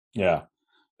 Yeah.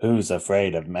 Who's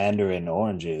afraid of mandarin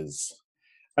oranges?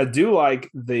 I do like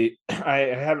I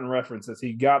haven't referenced this.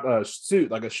 He got a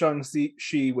suit, like a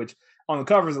Shang-Chi, which on the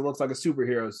covers it looks like a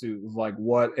superhero suit, like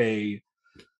what a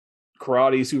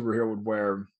karate superhero would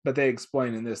wear. But they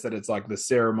explain in this that it's like the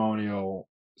ceremonial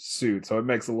suit, so it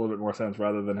makes a little bit more sense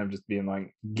rather than him just being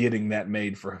like getting that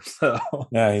made for himself.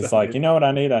 Yeah, he's like, you know what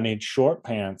I need? I need short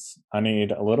pants. I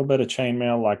need a little bit of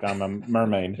chainmail, like I'm a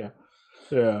mermaid.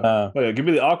 Yeah. Give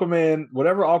me the Aquaman,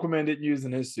 whatever Aquaman didn't use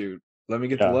in his suit. Let me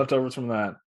get the leftovers from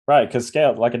that. Right, because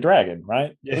scaled like a dragon,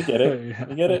 right? Yeah. We get it.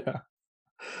 You get it?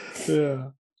 Yeah.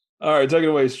 All right, take it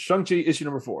away. Shang-Chi, issue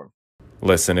number 4.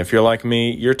 Listen, if you're like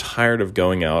me, you're tired of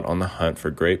going out on the hunt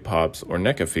for great pops or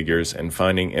NECA figures and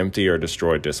finding empty or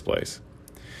destroyed displays.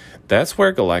 That's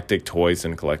where Galactic Toys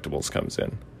and Collectibles comes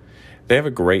in. They have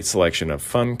a great selection of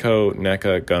Funko,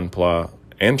 NECA, Gunpla,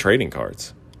 and trading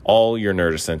cards. All your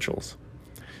nerd essentials.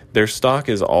 Their stock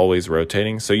is always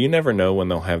rotating, so you never know when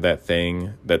they'll have that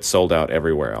thing that's sold out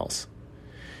everywhere else.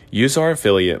 Use our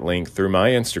affiliate link through my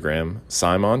Instagram,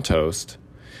 SimonToast,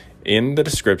 in the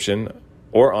description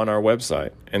or on our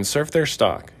website, and surf their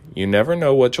stock. You never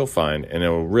know what you'll find, and it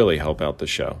will really help out the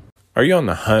show. Are you on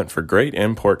the hunt for great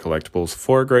import collectibles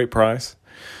for a great price?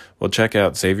 Well, check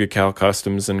out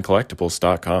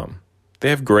XavierCal.CustomsAndCollectibles.com. They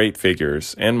have great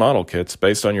figures and model kits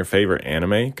based on your favorite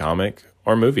anime, comic,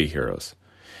 or movie heroes.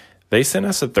 They sent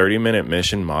us a 30-minute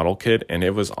mission model kit, and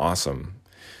it was awesome.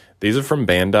 These are from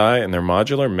Bandai, and they're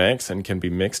modular mechs and can be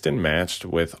mixed and matched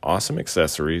with awesome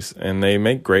accessories, and they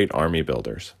make great army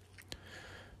builders.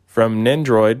 From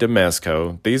Nendroid to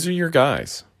Mezco, these are your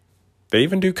guys. They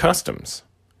even do customs.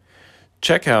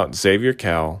 Check out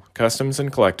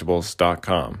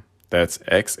XavierCal.CustomsAndCollectibles.com. That's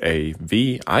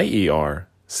XavierCal,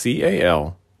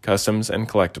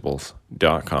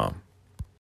 CustomsAndCollectibles.com.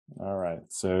 All right.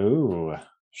 So,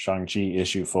 Shang-Chi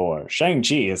issue 4.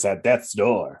 Shang-Chi is at death's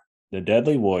door. The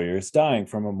deadly warrior is dying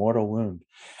from a mortal wound,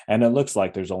 and it looks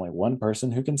like there's only one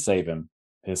person who can save him.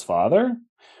 His father?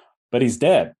 But he's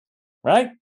dead,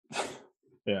 right?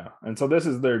 Yeah. And so this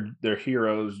is their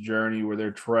hero's journey where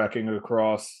they're trekking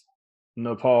across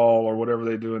Nepal or whatever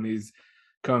they do in these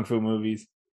kung fu movies.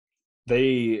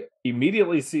 They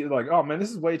immediately see like, oh man,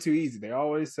 this is way too easy. They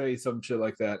always say some shit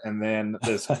like that, and then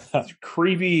this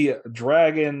creepy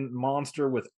dragon monster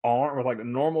with like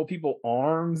normal people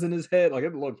arms in his head, like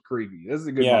it looks creepy. This is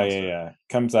a good monster. Yeah.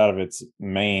 Comes out of its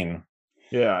mane.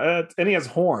 Yeah, and he has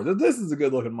horns. This is a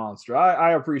good looking monster.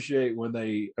 I appreciate when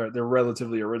they're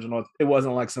relatively original. It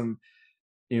wasn't like some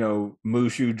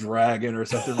Mushu dragon or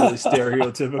something really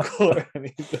stereotypical or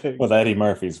anything. With Eddie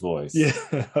Murphy's voice. Yeah.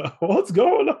 What's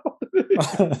going on?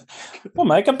 We're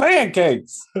making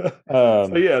pancakes. So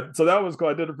that was cool.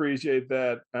 I did appreciate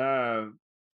that.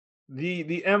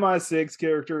 The MI6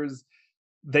 characters,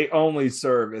 they only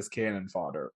serve as cannon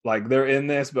fodder. Like they're in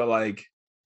this, but like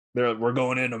we're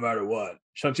going in no matter what.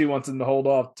 Shang-Chi wants them to hold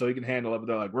off so he can handle it, but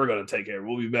they're like, we're gonna take care.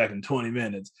 We'll be back in 20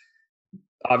 minutes.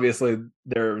 Obviously,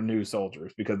 they're new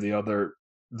soldiers because the other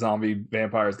zombie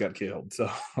vampires got killed.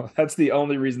 So that's the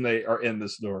only reason they are in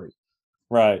this story.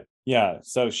 Right. Yeah.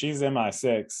 So she's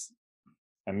MI6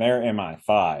 and they're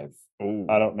MI5. Ooh.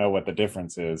 I don't know what the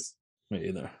difference is. Me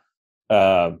either.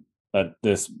 But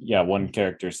one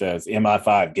character says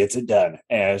MI5 gets it done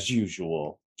as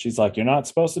usual. She's like, you're not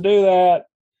supposed to do that.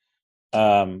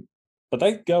 But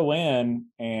they go in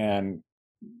and,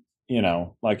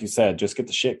 like you said, just get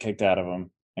the shit kicked out of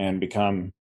them and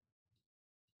become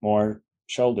more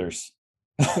shoulders.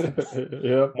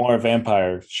 Yep. More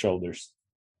vampire shoulders.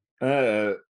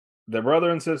 The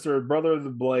brother and sister, brother of the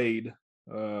blade,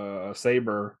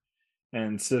 Saber,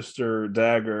 and sister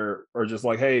Dagger are just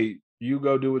like, hey, you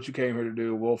go do what you came here to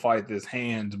do. We'll fight this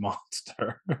hand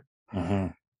monster. Mm-hmm.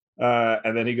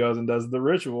 And then he goes and does the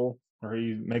ritual where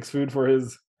he makes food for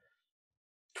his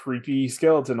creepy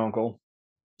skeleton uncle.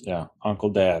 Yeah, Uncle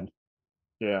Dad.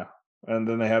 Yeah. And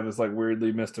then they have this like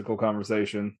weirdly mystical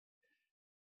conversation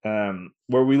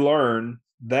where we learn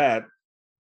that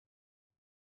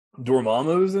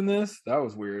Dormammu's in this. That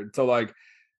was weird. So like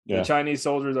the Chinese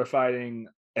soldiers are fighting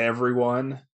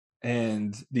everyone,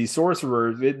 and the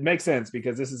sorcerers, it makes sense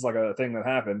because this is like a thing that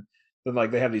happened. Then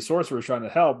like they have these sorcerers trying to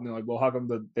help, and they're like, well, how come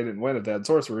they didn't win if they had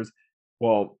sorcerers?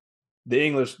 Well, the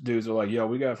English dudes are like, yo,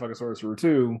 we got a fucking sorcerer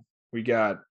too. We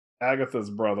got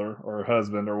Agatha's brother or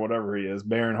husband or whatever he is,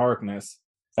 Baron Harkness.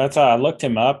 That's how I looked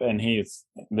him up, and he's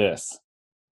this.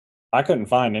 I couldn't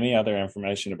find any other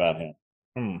information about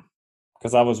him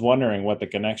because I was wondering what the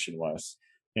connection was.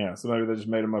 Yeah, so maybe they just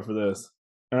made him up for this.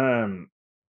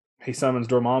 He summons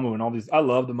Dormammu and all these. I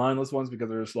love the mindless ones because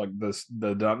they're just like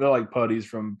the dumb. They're like putties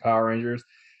from Power Rangers.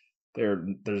 They're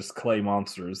just clay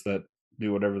monsters that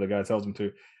do whatever the guy tells them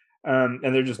to, and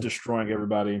they're just destroying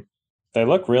everybody. They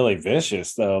look really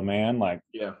vicious, though, man. Like,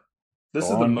 yeah, this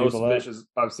is the most vicious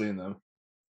I've seen them.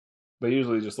 They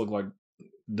usually just look like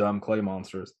dumb clay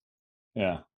monsters.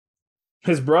 Yeah.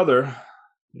 His brother,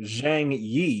 Zhang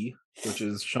Yi, which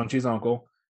is Shang-Chi's uncle,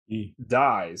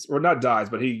 dies, or not dies,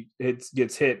 but he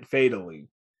gets hit fatally.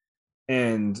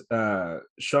 And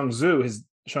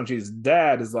Shang-Chi's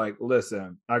dad is like,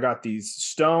 listen, I got these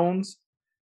stones,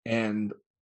 and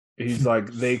he's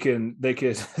like, they can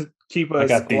keep us. I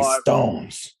got these alive.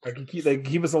 stones. They can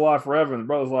keep us alive forever. And the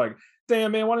brother's like,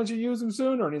 damn man, why didn't you use them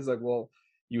sooner? And he's like, well,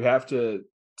 you have to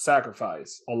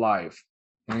sacrifice a life.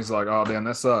 And he's like, oh damn,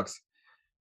 that sucks.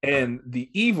 And the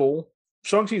evil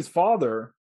Shang-Chi's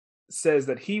father says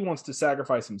that he wants to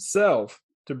sacrifice himself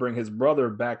to bring his brother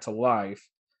back to life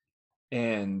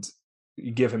and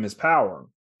give him his power.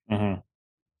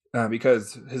 Mm-hmm.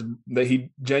 Because he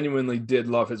genuinely did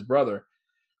love his brother,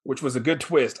 which was a good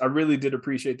twist. I really did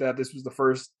appreciate that. This was the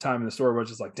first time in the story where I was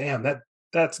just like, damn,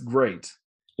 that's great.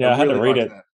 Yeah, I had to read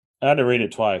it. I had to read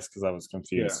it twice because I was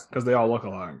confused. Yeah, because they all look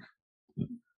alike.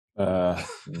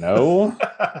 No,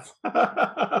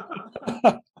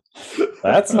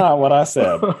 that's not what I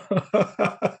said.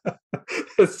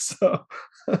 so,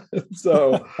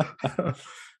 so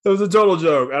it was a total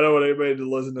joke. I don't want anybody to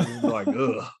listen to this and be like,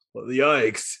 ugh, well,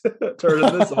 yikes,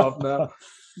 turning this off now.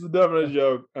 It's a definite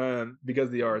joke, and because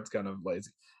the art's kind of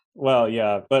lazy. Well,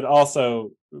 yeah, but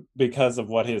also because of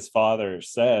what his father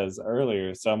says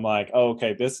earlier. So I'm like, oh,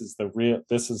 okay, this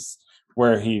is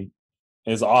where he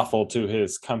is awful to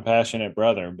his compassionate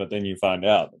brother. But then you find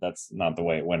out that's not the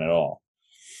way it went at all.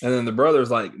 And then the brother's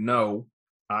like, no,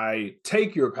 I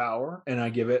take your power and I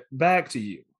give it back to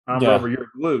you. I'm rubber,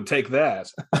 you're glue. Take that.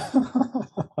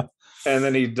 And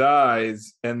then he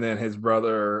dies, and then his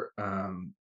brother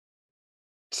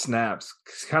snaps,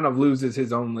 kind of loses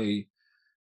his only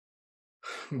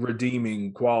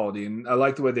redeeming quality. And I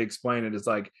like the way they explain it. It's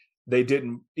like they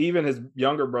didn't, even his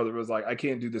younger brother was like, I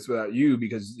can't do this without you,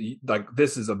 because like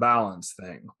this is a balance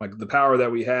thing. Like the power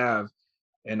that we have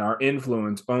and our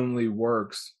influence only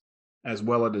works as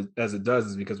well as it does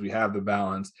is because we have the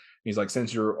balance. He's like,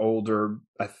 since you're older,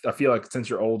 I feel like since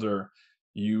you're older,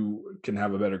 you can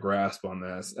have a better grasp on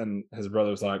this. And his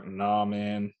brother's like, nah,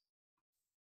 man.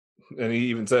 And he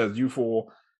even says, you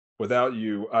fool, without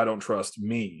you, I don't trust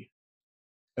me.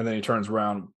 And then he turns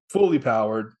around, fully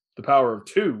powered, the power of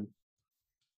 2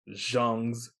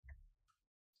 Zhengs,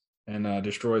 and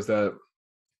destroys that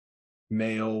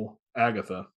male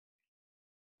Agatha.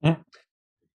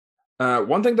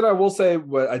 One thing that I will say,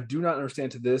 what I do not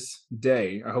understand to this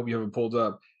day, I hope you have it pulled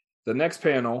up. The next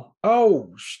panel,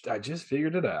 I just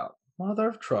figured it out.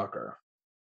 Mother trucker.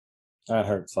 That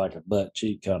hurts like a butt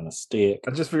cheek on a stick.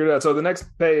 I just figured it out. So the next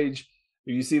page,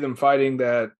 you see them fighting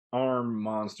that arm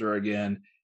monster again.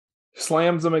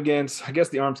 Slams them against, I guess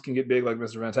the arms can get big like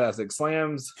Mr. Fantastic.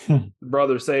 Slams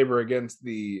Brother Saber against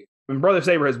Brother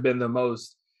Saber has been the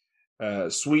most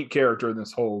sweet character in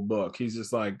this whole book. He's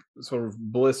just like sort of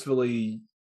blissfully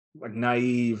like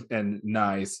naive and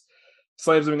nice.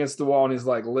 Slams him against the wall, and he's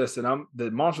like, listen, the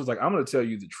monster's like, I'm going to tell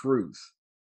you the truth.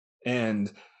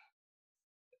 And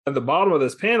at the bottom of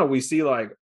this panel, we see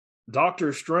like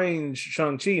Doctor Strange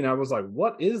Shang-Chi, and I was like,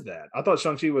 what is that? I thought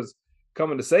Shang-Chi was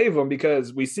coming to save him,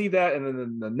 because we see that, and then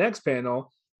in the next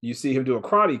panel, you see him do a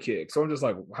karate kick. So I'm just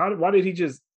like, why did he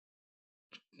just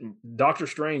Doctor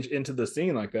Strange into the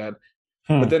scene like that?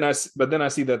 But then I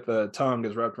see that the tongue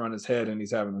is wrapped around his head, and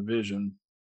he's having a vision.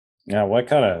 Yeah, what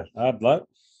kind of I'd love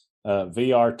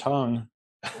VR tongue?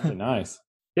 That'd be nice.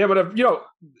 Yeah, but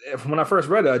when I first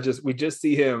read it, we just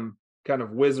see him kind of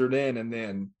wizard in and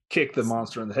then kick the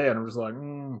monster in the head. I'm just like,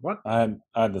 what? I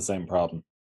had the same problem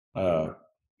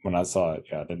when I saw it.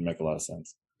 Yeah, it didn't make a lot of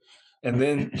sense. And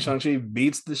then Shang-Chi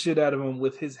beats the shit out of him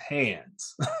with his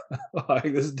hands. Like,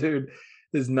 this dude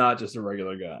is not just a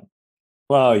regular guy.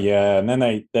 Well, yeah, and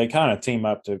then they kind of team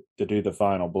up to do the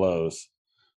final blows.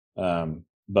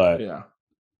 But yeah.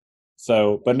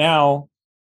 So, but now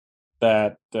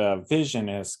that Vision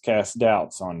has cast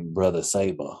doubts on Brother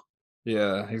Saber.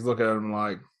 Yeah, he's looking at him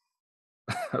like,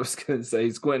 I was gonna say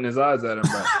he's squinting his eyes at him,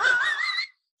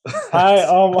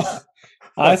 but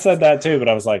I said that too, but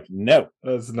I was like, no,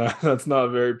 that's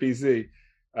not very PC.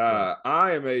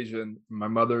 I am Asian. My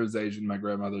mother is Asian. My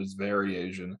grandmother is very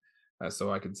Asian,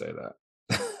 so I can say that.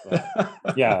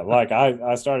 Yeah, like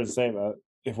I started to say that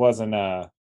it wasn't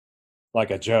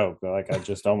like a joke, but like I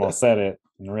just almost said it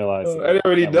and realized.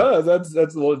 Anyway, he does.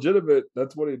 That's legitimate.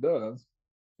 That's what he does.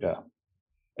 Yeah.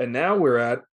 And now we're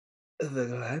at the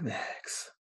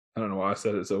climax. I don't know why I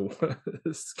said it so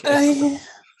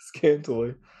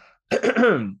scantily.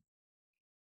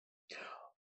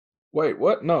 Wait,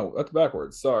 what? No, that's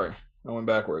backwards. Sorry, I went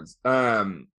backwards.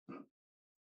 Shang-Chi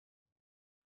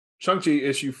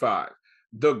issue 5,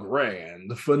 the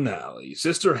grand finale.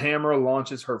 Sister Hammer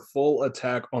launches her full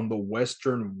attack on the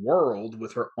Western world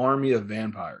with her army of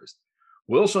vampires.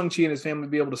 Will Shang-Chi and his family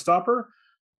be able to stop her?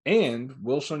 And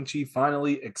will Shang-Chi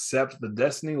finally accept the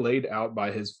destiny laid out by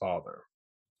his father?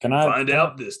 Can I find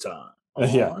out this time?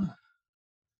 Yeah.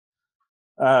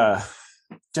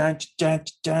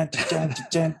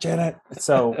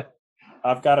 So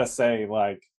I've got to say,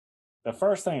 like, the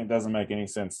first thing that doesn't make any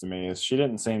sense to me is she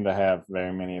didn't seem to have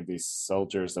very many of these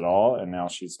soldiers at all, and now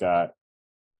she's got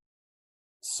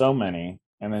so many,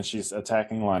 and then she's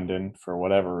attacking London for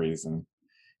whatever reason.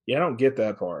 Yeah, I don't get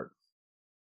that part.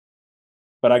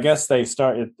 But I guess they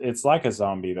start. It's like a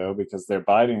zombie though, because they're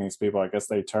biting these people. I guess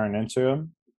they turn into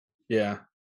them. Yeah,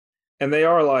 and they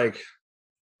are like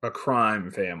a crime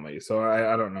family. So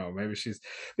I don't know. Maybe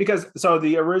so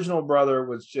the original brother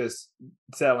was just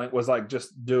not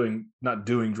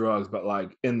doing drugs, but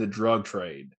like in the drug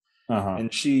trade.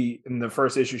 And in the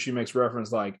first issue, she makes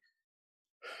reference like,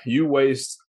 you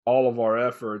waste all of our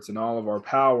efforts and all of our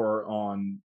power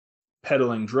on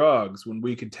peddling drugs when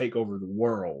we could take over the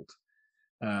world.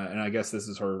 And I guess this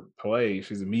is her play.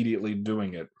 She's immediately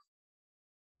doing it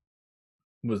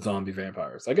with zombie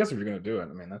vampires. I guess if you're going to do it,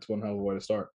 I mean, that's one hell of a way to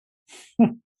start.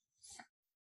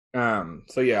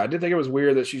 So yeah, I did think it was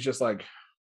weird that she's just like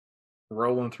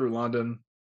rolling through London.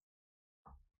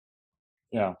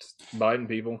 Yeah. Just biting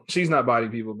people. She's not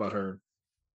biting people, but her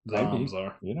zombies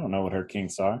are. You don't know what her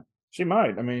kinks are. She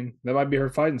might. I mean, that might be her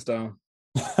fighting style.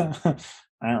 I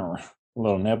don't know. A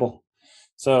little nibble.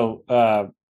 So,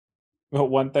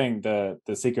 one thing the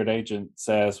secret agent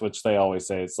says, which they always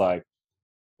say, it's like,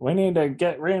 we need to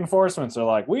get reinforcements. They're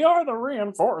like, we are the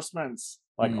reinforcements.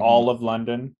 Like all of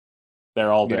London,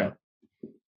 they're all dead.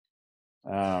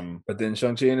 But then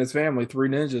Shang-Chi and his family, 3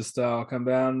 ninjas style, come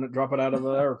down, drop it out of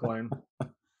an airplane.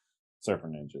 Surfer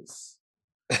ninjas.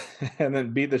 And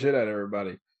then beat the shit out of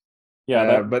everybody.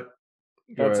 Yeah, but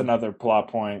that's another plot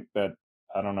point that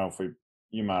I don't know if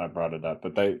you might have brought it up,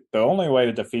 but the only way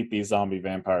to defeat these zombie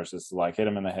vampires is to like hit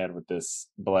them in the head with this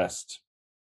blessed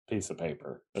piece of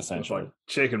paper, essentially. Like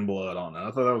chicken blood on it.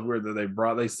 I thought that was weird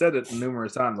that they said it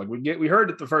numerous times. Like we heard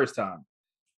it the first time.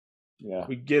 Yeah.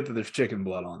 We get that there's chicken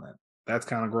blood on it. That's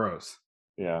kind of gross.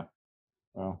 Yeah.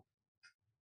 Well,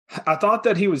 I thought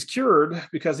that he was cured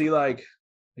because he had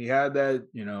that,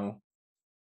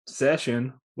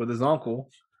 session with his uncle.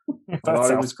 That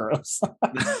sounds gross.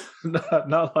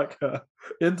 not like a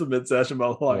intimate session,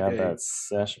 but like that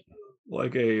session,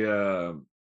 like a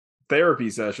therapy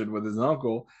session with his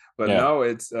uncle. But no,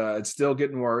 it's still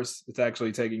getting worse. It's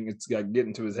actually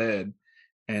getting to his head,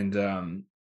 and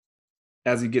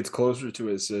as he gets closer to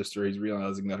his sister, he's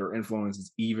realizing that her influence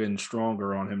is even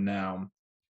stronger on him now.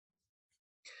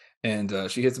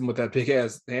 And she hits him with that big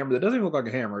ass hammer that doesn't even look like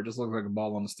a hammer; it just looks like a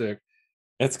ball on a stick.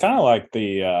 It's kind of like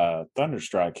the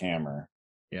Thunderstrike hammer.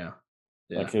 Yeah.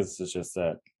 Like his is just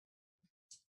that.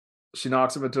 She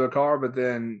knocks him into a car, but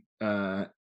then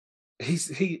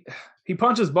he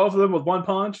punches both of them with one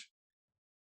punch.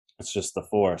 It's just the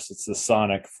force. It's the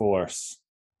sonic force.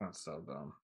 That's so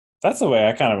dumb. That's the way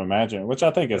I kind of imagine it, which I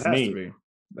think is neat.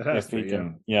 If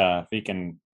he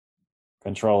can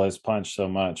control his punch so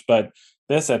much. But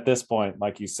at this point,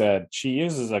 like you said, she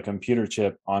uses a computer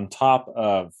chip on top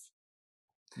of,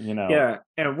 Yeah,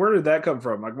 and where did that come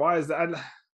from? Like, why is that?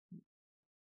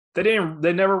 They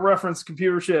never referenced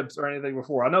computer chips or anything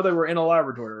before. I know they were in a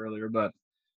laboratory earlier, but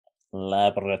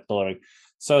laboratory.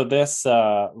 So this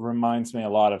reminds me a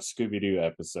lot of Scooby-Doo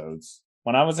episodes.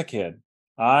 When I was a kid,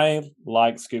 I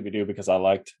liked Scooby-Doo because I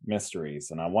liked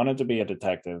mysteries, and I wanted to be a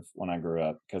detective when I grew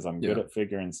up because I'm good at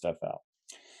figuring stuff out.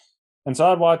 And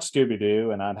so I'd watch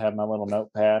Scooby-Doo, and I'd have my little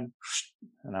notepad,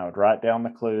 and I would write down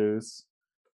the clues.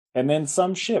 And then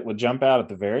some shit would jump out at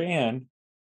the very end,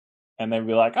 and they'd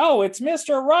be like, "Oh, it's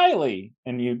Mr. Riley,"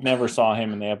 and you never saw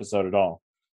him in the episode at all.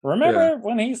 Remember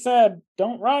when he said,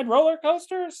 "Don't ride roller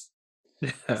coasters"?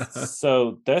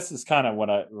 So this is kind of what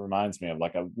it reminds me of,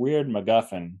 like a weird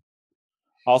MacGuffin.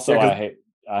 Also, I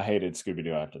hated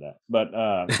Scooby-Doo after that, but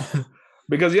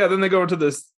because then they go into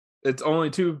this. It's only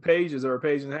 2 pages or a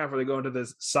page and a half where they go into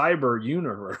this cyber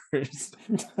universe,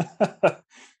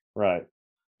 right?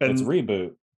 And it's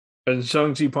reboot. And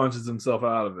Shang-Chi punches himself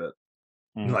out of it.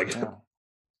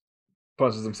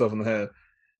 Punches himself in the head.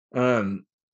 I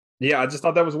just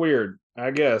thought that was weird. I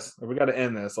guess if we got to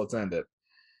end this, let's end it.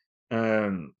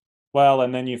 Well,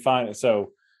 and then you find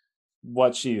so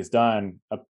what she's done.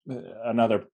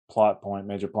 Another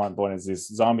major plot point is these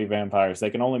zombie vampires. They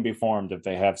can only be formed if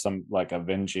they have some like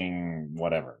avenging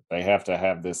whatever. They have to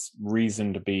have this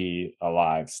reason to be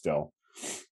alive still.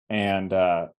 And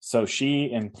so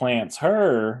she implants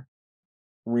her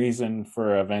reason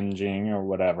for avenging or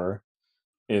whatever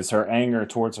is her anger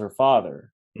towards her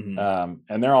father. And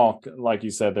they're all, like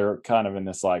you said, they're kind of in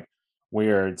this like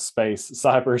weird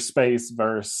cyberspace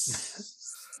verse.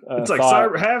 It's like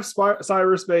half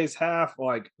cyberspace, half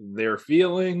like their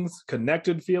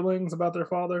connected feelings about their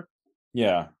father.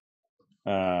 Yeah.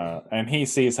 And he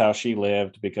sees how she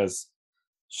lived because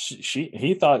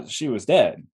he thought she was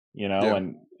dead,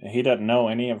 and he doesn't know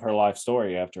any of her life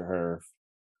story after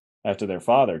their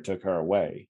father took her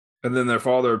away. And then their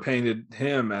father painted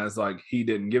him as like he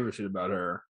didn't give a shit about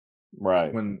her.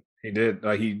 Right. When he did,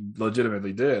 like he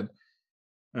legitimately did.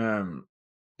 And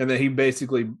then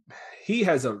he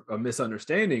has a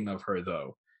misunderstanding of her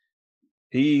though.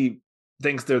 He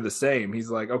thinks they're the same.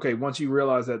 He's like, okay, once you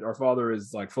realize that our father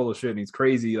is like full of shit and he's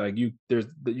crazy, like you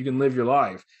can live your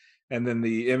life. And then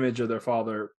the image of their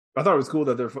father, I thought it was cool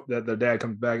that their dad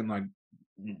comes back and like,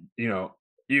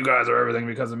 you guys are everything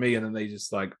because of me, and then they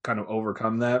just like kind of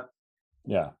overcome that.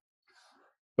 Yeah.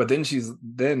 But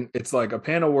then it's like a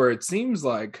panel where it seems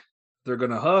like they're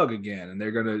gonna hug again and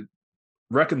they're gonna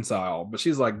reconcile, but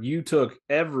she's like, you took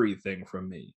everything from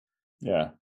me. Yeah.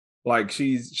 Like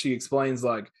she explains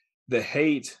like the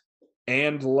hate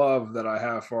and love that I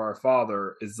have for our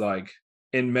father is like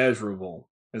immeasurable.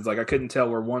 It's like I couldn't tell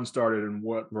where one started and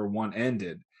where one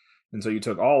ended. And so you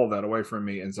took all of that away from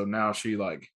me. And so now she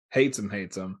like hates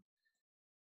him.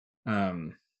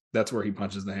 That's where he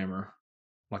punches the hammer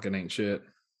like it ain't shit.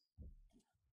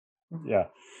 Yeah.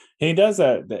 He does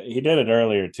that. He did it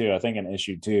earlier too. I think in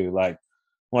issue 2, like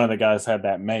one of the guys had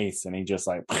that mace and he just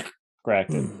like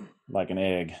cracked it like an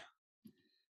egg.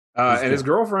 And his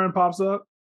girlfriend pops up.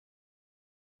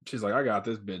 She's like, I got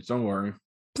this bitch. Don't worry.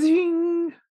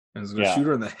 Ding! And it's going to shoot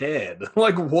her in the head.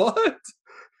 Like, what?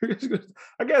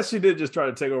 I guess she did just try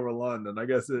to take over London. I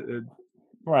guess it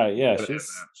right. Yeah.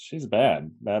 She's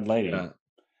bad lady. Yeah.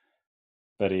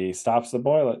 But he stops the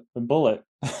bullet.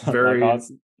 Very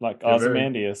like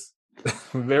Ozymandias.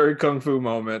 Very kung fu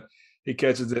moment. He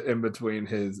catches it in between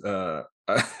his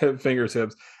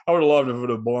fingertips. I would have loved if it would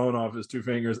have blown off his 2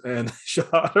 fingers and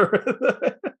shot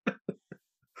her.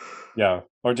 Yeah,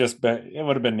 or just it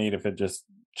would have been neat if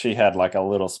she had like a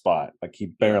little spot, like he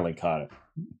barely caught it.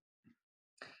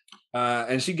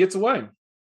 And she gets away.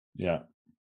 Yeah,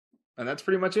 and that's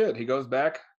pretty much it. He goes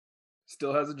back,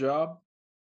 still has a job.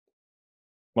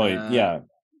 Well, yeah,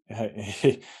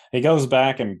 he goes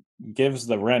back and gives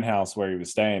the rent house where he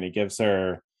was staying. He gives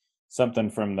her something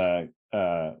from the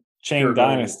Qing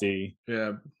Dynasty.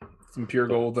 Yeah, some pure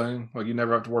gold thing. Like you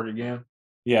never have to work again.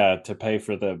 Yeah, to pay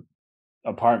for the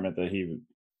apartment that he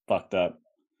fucked up.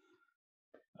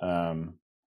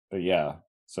 But yeah,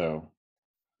 so.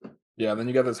 Yeah, then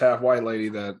you got this half white lady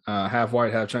that half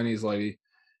white, half Chinese lady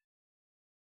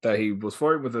that he was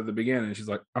flirting with at the beginning. She's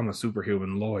like, I'm a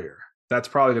superhuman lawyer. That's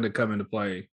probably going to come into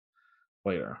play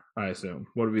later, I assume.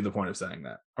 What would be the point of saying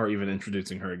that? Or even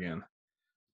introducing her again?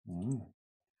 Mm.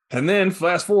 And then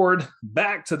fast forward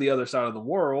back to the other side of the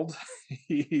world.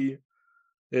 He's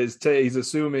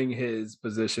assuming his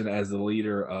position as the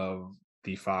leader of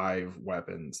the 5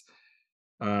 weapons.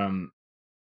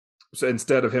 So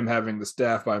instead of him having the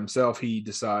staff by himself, he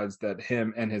decides that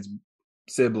him and his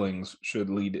siblings should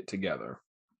lead it together.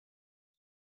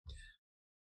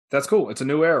 That's cool. It's a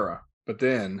new era. But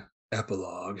then,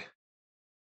 epilogue.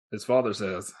 His father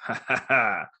says, ha ha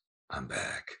ha, I'm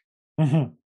back.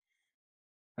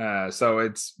 So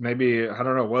it's maybe, I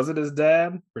don't know, was it his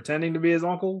dad pretending to be his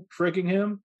uncle, tricking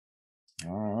him? I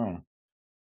don't know.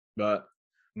 But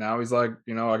now he's like,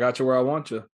 I got you where I want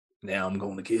you. Now I'm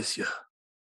going to kiss you.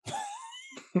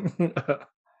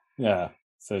 Yeah.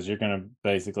 Says you're going to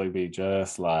basically be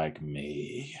just like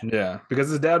me. Yeah. Because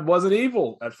his dad wasn't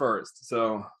evil at first.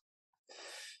 So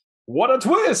what a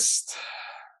twist.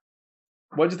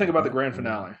 What did you think about the grand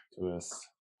finale? Twist.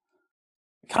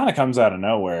 It kind of comes out of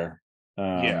nowhere.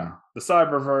 Yeah. The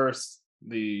Cyberverse,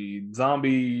 the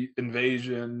zombie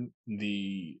invasion,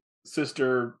 the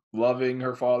sister loving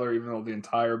her father, even though the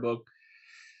entire book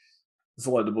is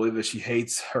led to believe that she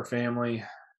hates her family.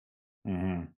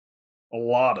 Mm-hmm. A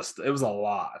lot of it was a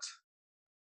lot.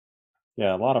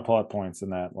 Yeah, a lot of plot points in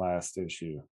that last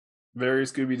issue. Very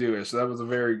Scooby-Doo-ish. That was a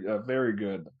very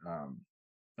good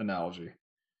analogy.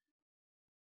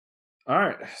 All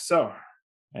right, so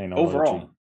overall,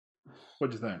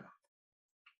 what'd you think?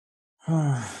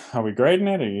 Are we grading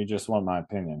it, or you just want my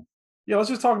opinion? Yeah, let's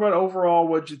just talk about overall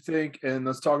what you think, and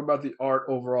let's talk about the art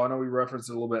overall. I know we referenced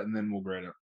it a little bit, and then we'll grade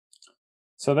it.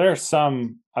 So there's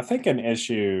some, I think an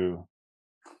issue.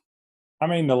 I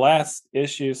mean, the last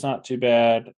issue is not too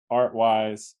bad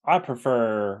art-wise. I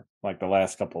prefer like the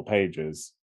last couple of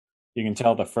pages. You can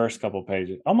tell the first couple of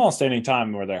pages, almost any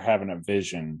time where they're having a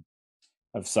vision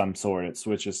of some sort, it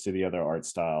switches to the other art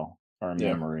style or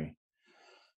memory.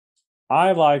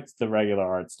 I liked the regular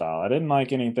art style. I didn't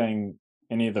like any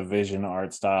of the vision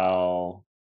art style.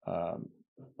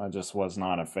 I just was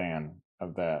not a fan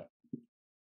of that.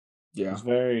 Yeah.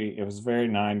 It was very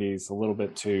 90s, a little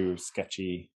bit too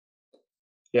sketchy.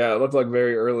 Yeah, it looked like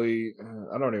very early.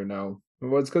 I don't even know.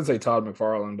 Well, it's going to say Todd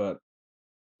McFarlane, but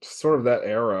sort of that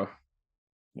era.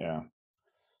 Yeah.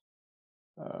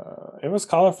 It was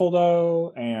colorful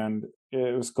though, and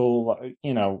it was cool.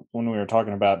 When we were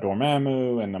talking about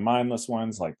Dormammu and the mindless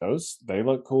ones, like those, they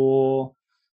look cool.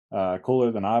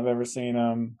 Cooler than I've ever seen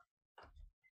them.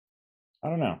 I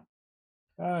don't know.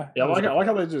 Yeah, I like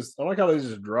how they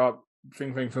just drop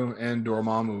Fing Fang Foom and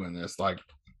Dormammu in this, like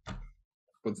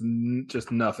with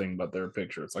just nothing but their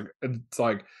picture. It's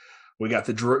like We got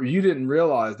you didn't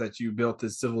realize that you built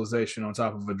this civilization on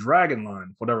top of a dragon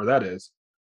line, whatever that is.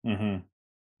 Mm-hmm.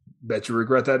 Bet you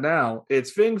regret that now.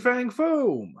 It's Fing Fang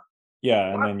Foom.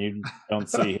 Yeah, and What? then you don't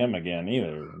see him again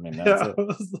either. I mean, that's it. I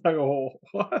was like, oh,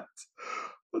 what?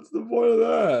 What's the point of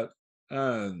that?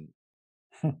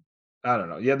 I don't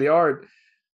know. Yeah, the art,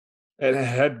 it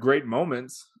had great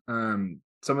moments. Some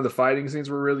of the fighting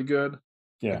scenes were really good.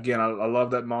 Yeah. Again, I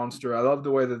love that monster. I love the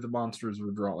way that the monsters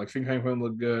were drawn. Like Fing Fang Foom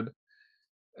looked good.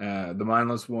 The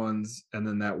mindless ones, and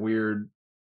then that weird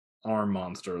arm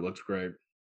monster looked great.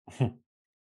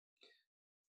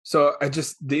 So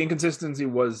the inconsistency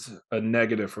was a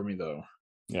negative for me though.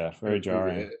 Yeah, very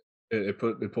jarring. It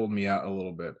pulled me out a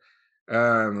little bit.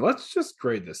 Let's just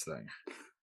grade this thing.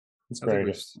 It's great.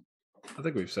 I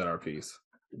think we've said our piece.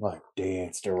 Like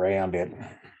danced around it.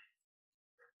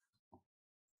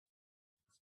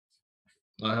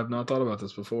 I have not thought about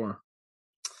this before.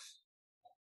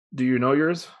 Do you know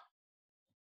yours?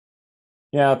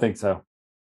 Yeah, I think so.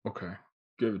 Okay,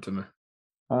 give it to me.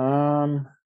 I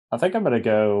think I'm gonna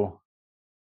go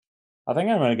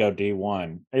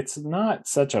D1. It's not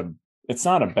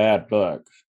a bad book.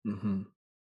 Mm-hmm.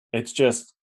 It's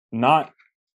just not,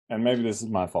 and maybe this is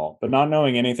my fault, but not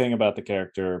knowing anything about the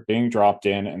character, being dropped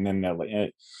in, and then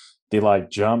the like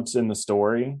jumps in the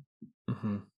story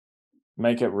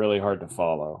make it really hard to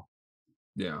follow.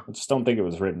 Yeah, I just don't think it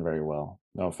was written very well.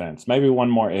 No offense. Maybe one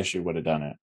more issue would have done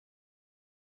it.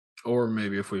 or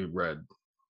maybe if we read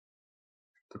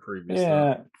the previous.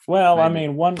 Yeah. Stuff. Well, Maybe. I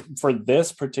mean, one for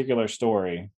this particular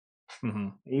story,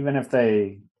 even if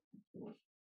they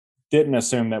didn't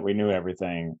assume that we knew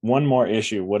everything, one more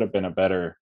issue would have been a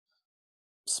better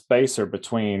spacer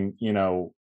between,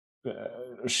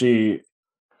 she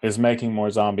is making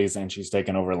more zombies and she's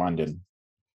taking over London.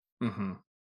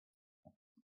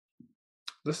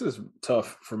 This is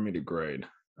tough for me to grade.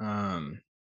 Because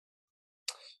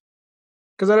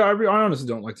I honestly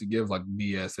don't like to give like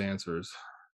BS answers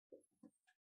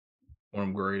when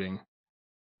I'm grading.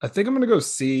 I think I'm gonna go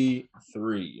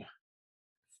C3.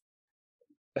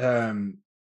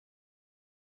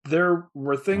 There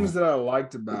were things that I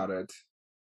liked about it.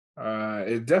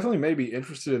 It definitely made me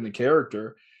interested in the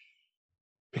character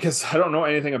because I don't know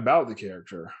anything about the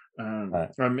character. Right.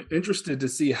 I'm interested to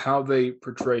see how they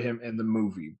portray him in the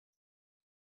movie.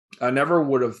 I never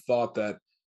would have thought that.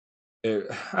 I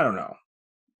don't know.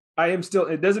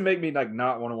 It doesn't make me like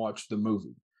not want to watch the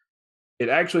movie. It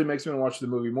actually makes me want to watch the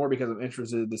movie more because I'm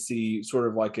interested to see sort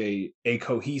of like a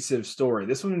cohesive story.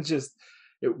 This one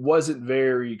it wasn't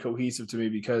very cohesive to me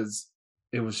because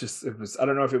it was I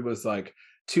don't know if it was like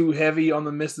too heavy on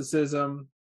the mysticism,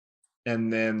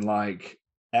 and then like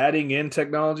adding in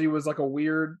technology was like a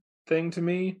weird thing to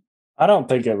me. I don't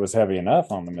think it was heavy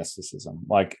enough on the mysticism.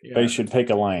 Like they should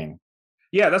pick a lane.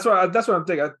 Yeah, that's what I'm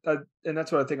thinking. And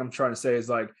that's what I think I'm trying to say is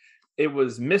like it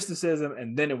was mysticism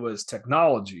and then it was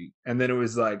technology. And then it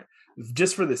was like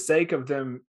just for the sake of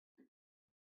them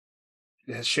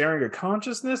sharing a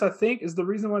consciousness, I think is the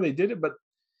reason why they did it. But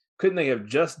couldn't they have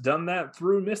just done that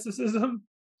through mysticism?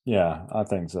 Yeah, I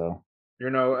think so.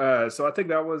 So I think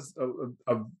that was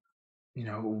a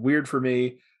weird for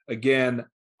me. Again,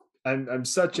 I'm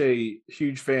such a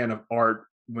huge fan of art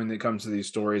when it comes to these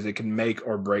stories. It can make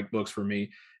or break books for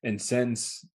me. And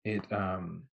since it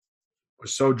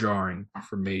was so jarring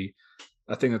for me,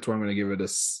 I think that's why I'm going to give it a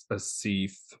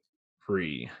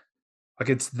C3. Like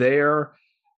it's there.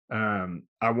 I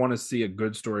want to see a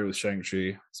good story with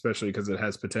Shang-Chi, especially because it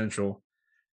has potential.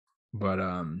 But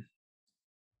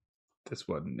this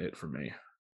wasn't it for me.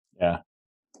 Yeah.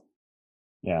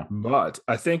 But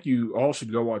I think you all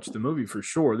should go watch the movie for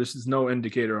sure. This is no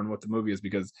indicator on what the movie is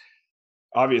because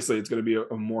obviously it's going to be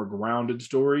a more grounded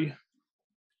story.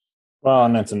 Well,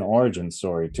 and it's an origin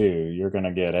story too. You're going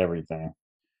to get everything.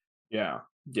 Yeah.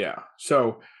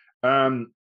 So,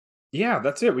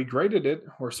 that's it. We graded it.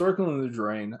 We're circling the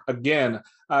drain. Again,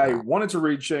 I wanted to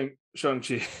read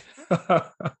Shang-Chi.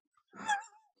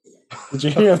 Did you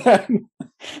hear that?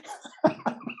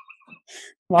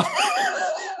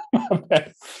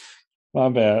 My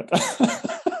bad.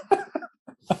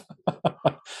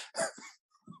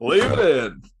 Leave it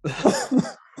in.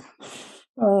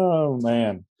 Oh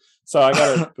man. So I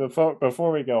got to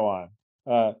before we go on,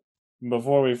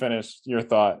 before we finish your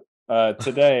thought,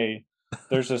 today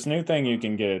there's this new thing you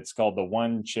can get. It's called the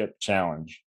One Chip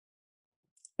Challenge.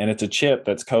 And it's a chip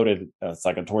that's coated. It's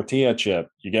like a tortilla chip.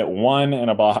 You get one in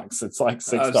a box. It's like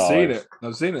 $6.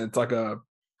 I've seen it. It's like a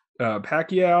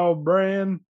Pacquiao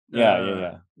brand.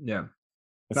 Yeah.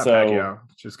 It's not So, Pacquiao.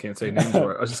 Just can't say names.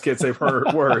 I just can't say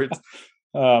words.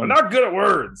 I'm not good at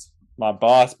words. my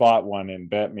boss bought one and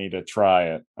bet me to try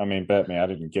it. I mean, bet me, I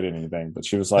didn't get anything, but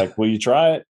she was like, "Will you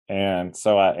try it?" And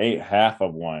so I ate half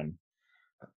of one.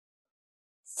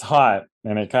 It's hot,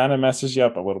 and it kind of messes you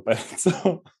up a little bit.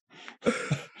 So,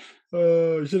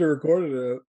 you should have recorded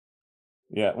it.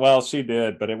 yeah, well, she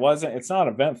did, but it's not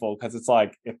eventful because it's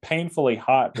like painfully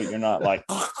hot, but you're not like,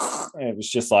 it was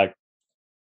just like,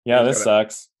 yeah, this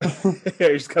sucks. Yeah,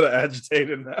 you're just kind of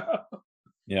agitated now.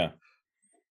 Yeah.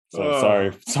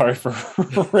 So sorry for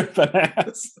ripping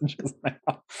ass just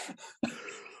now.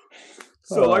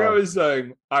 So, like I was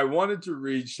saying, I wanted to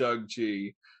read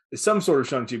Shang-Chi. It's some sort of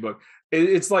Shang-Chi book.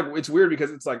 It's weird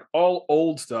because it's like all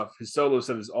old stuff. His solo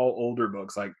stuff is all older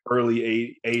books, like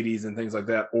early 80s and things like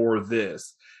that, or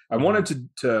this. I wanted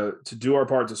to do our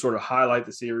part to sort of highlight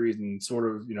the series and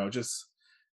sort of, just,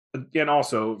 and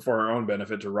also for our own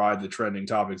benefit to ride the trending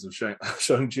topics of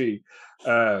Shang-Chi.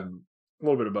 A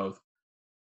little bit of both.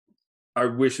 I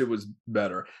wish it was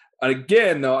better.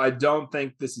 Again, though, I don't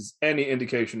think this is any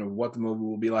indication of what the movie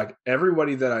will be like.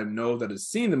 Everybody that I know that has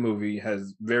seen the movie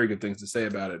has very good things to say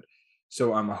about it.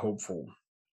 So I'm hopeful.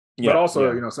 Yeah, but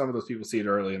also, some of those people see it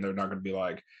early and they're not going to be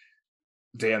like,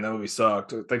 damn, that movie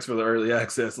sucked. Thanks for the early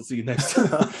access. I'll see you next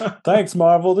time. Thanks,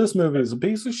 Marvel. This movie is a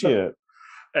piece of shit.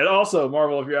 And also,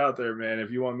 Marvel, if you're out there, man,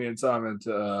 if you want me and Simon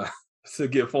to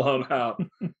get flown out,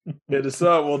 hit us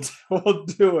up. We'll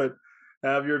do it.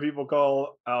 Have your people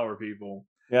call our people.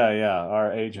 Yeah.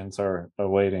 Our agents are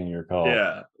awaiting your call.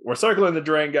 Yeah. We're circling the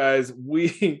drain, guys.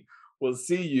 We will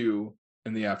see you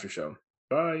in the after show.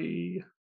 Bye.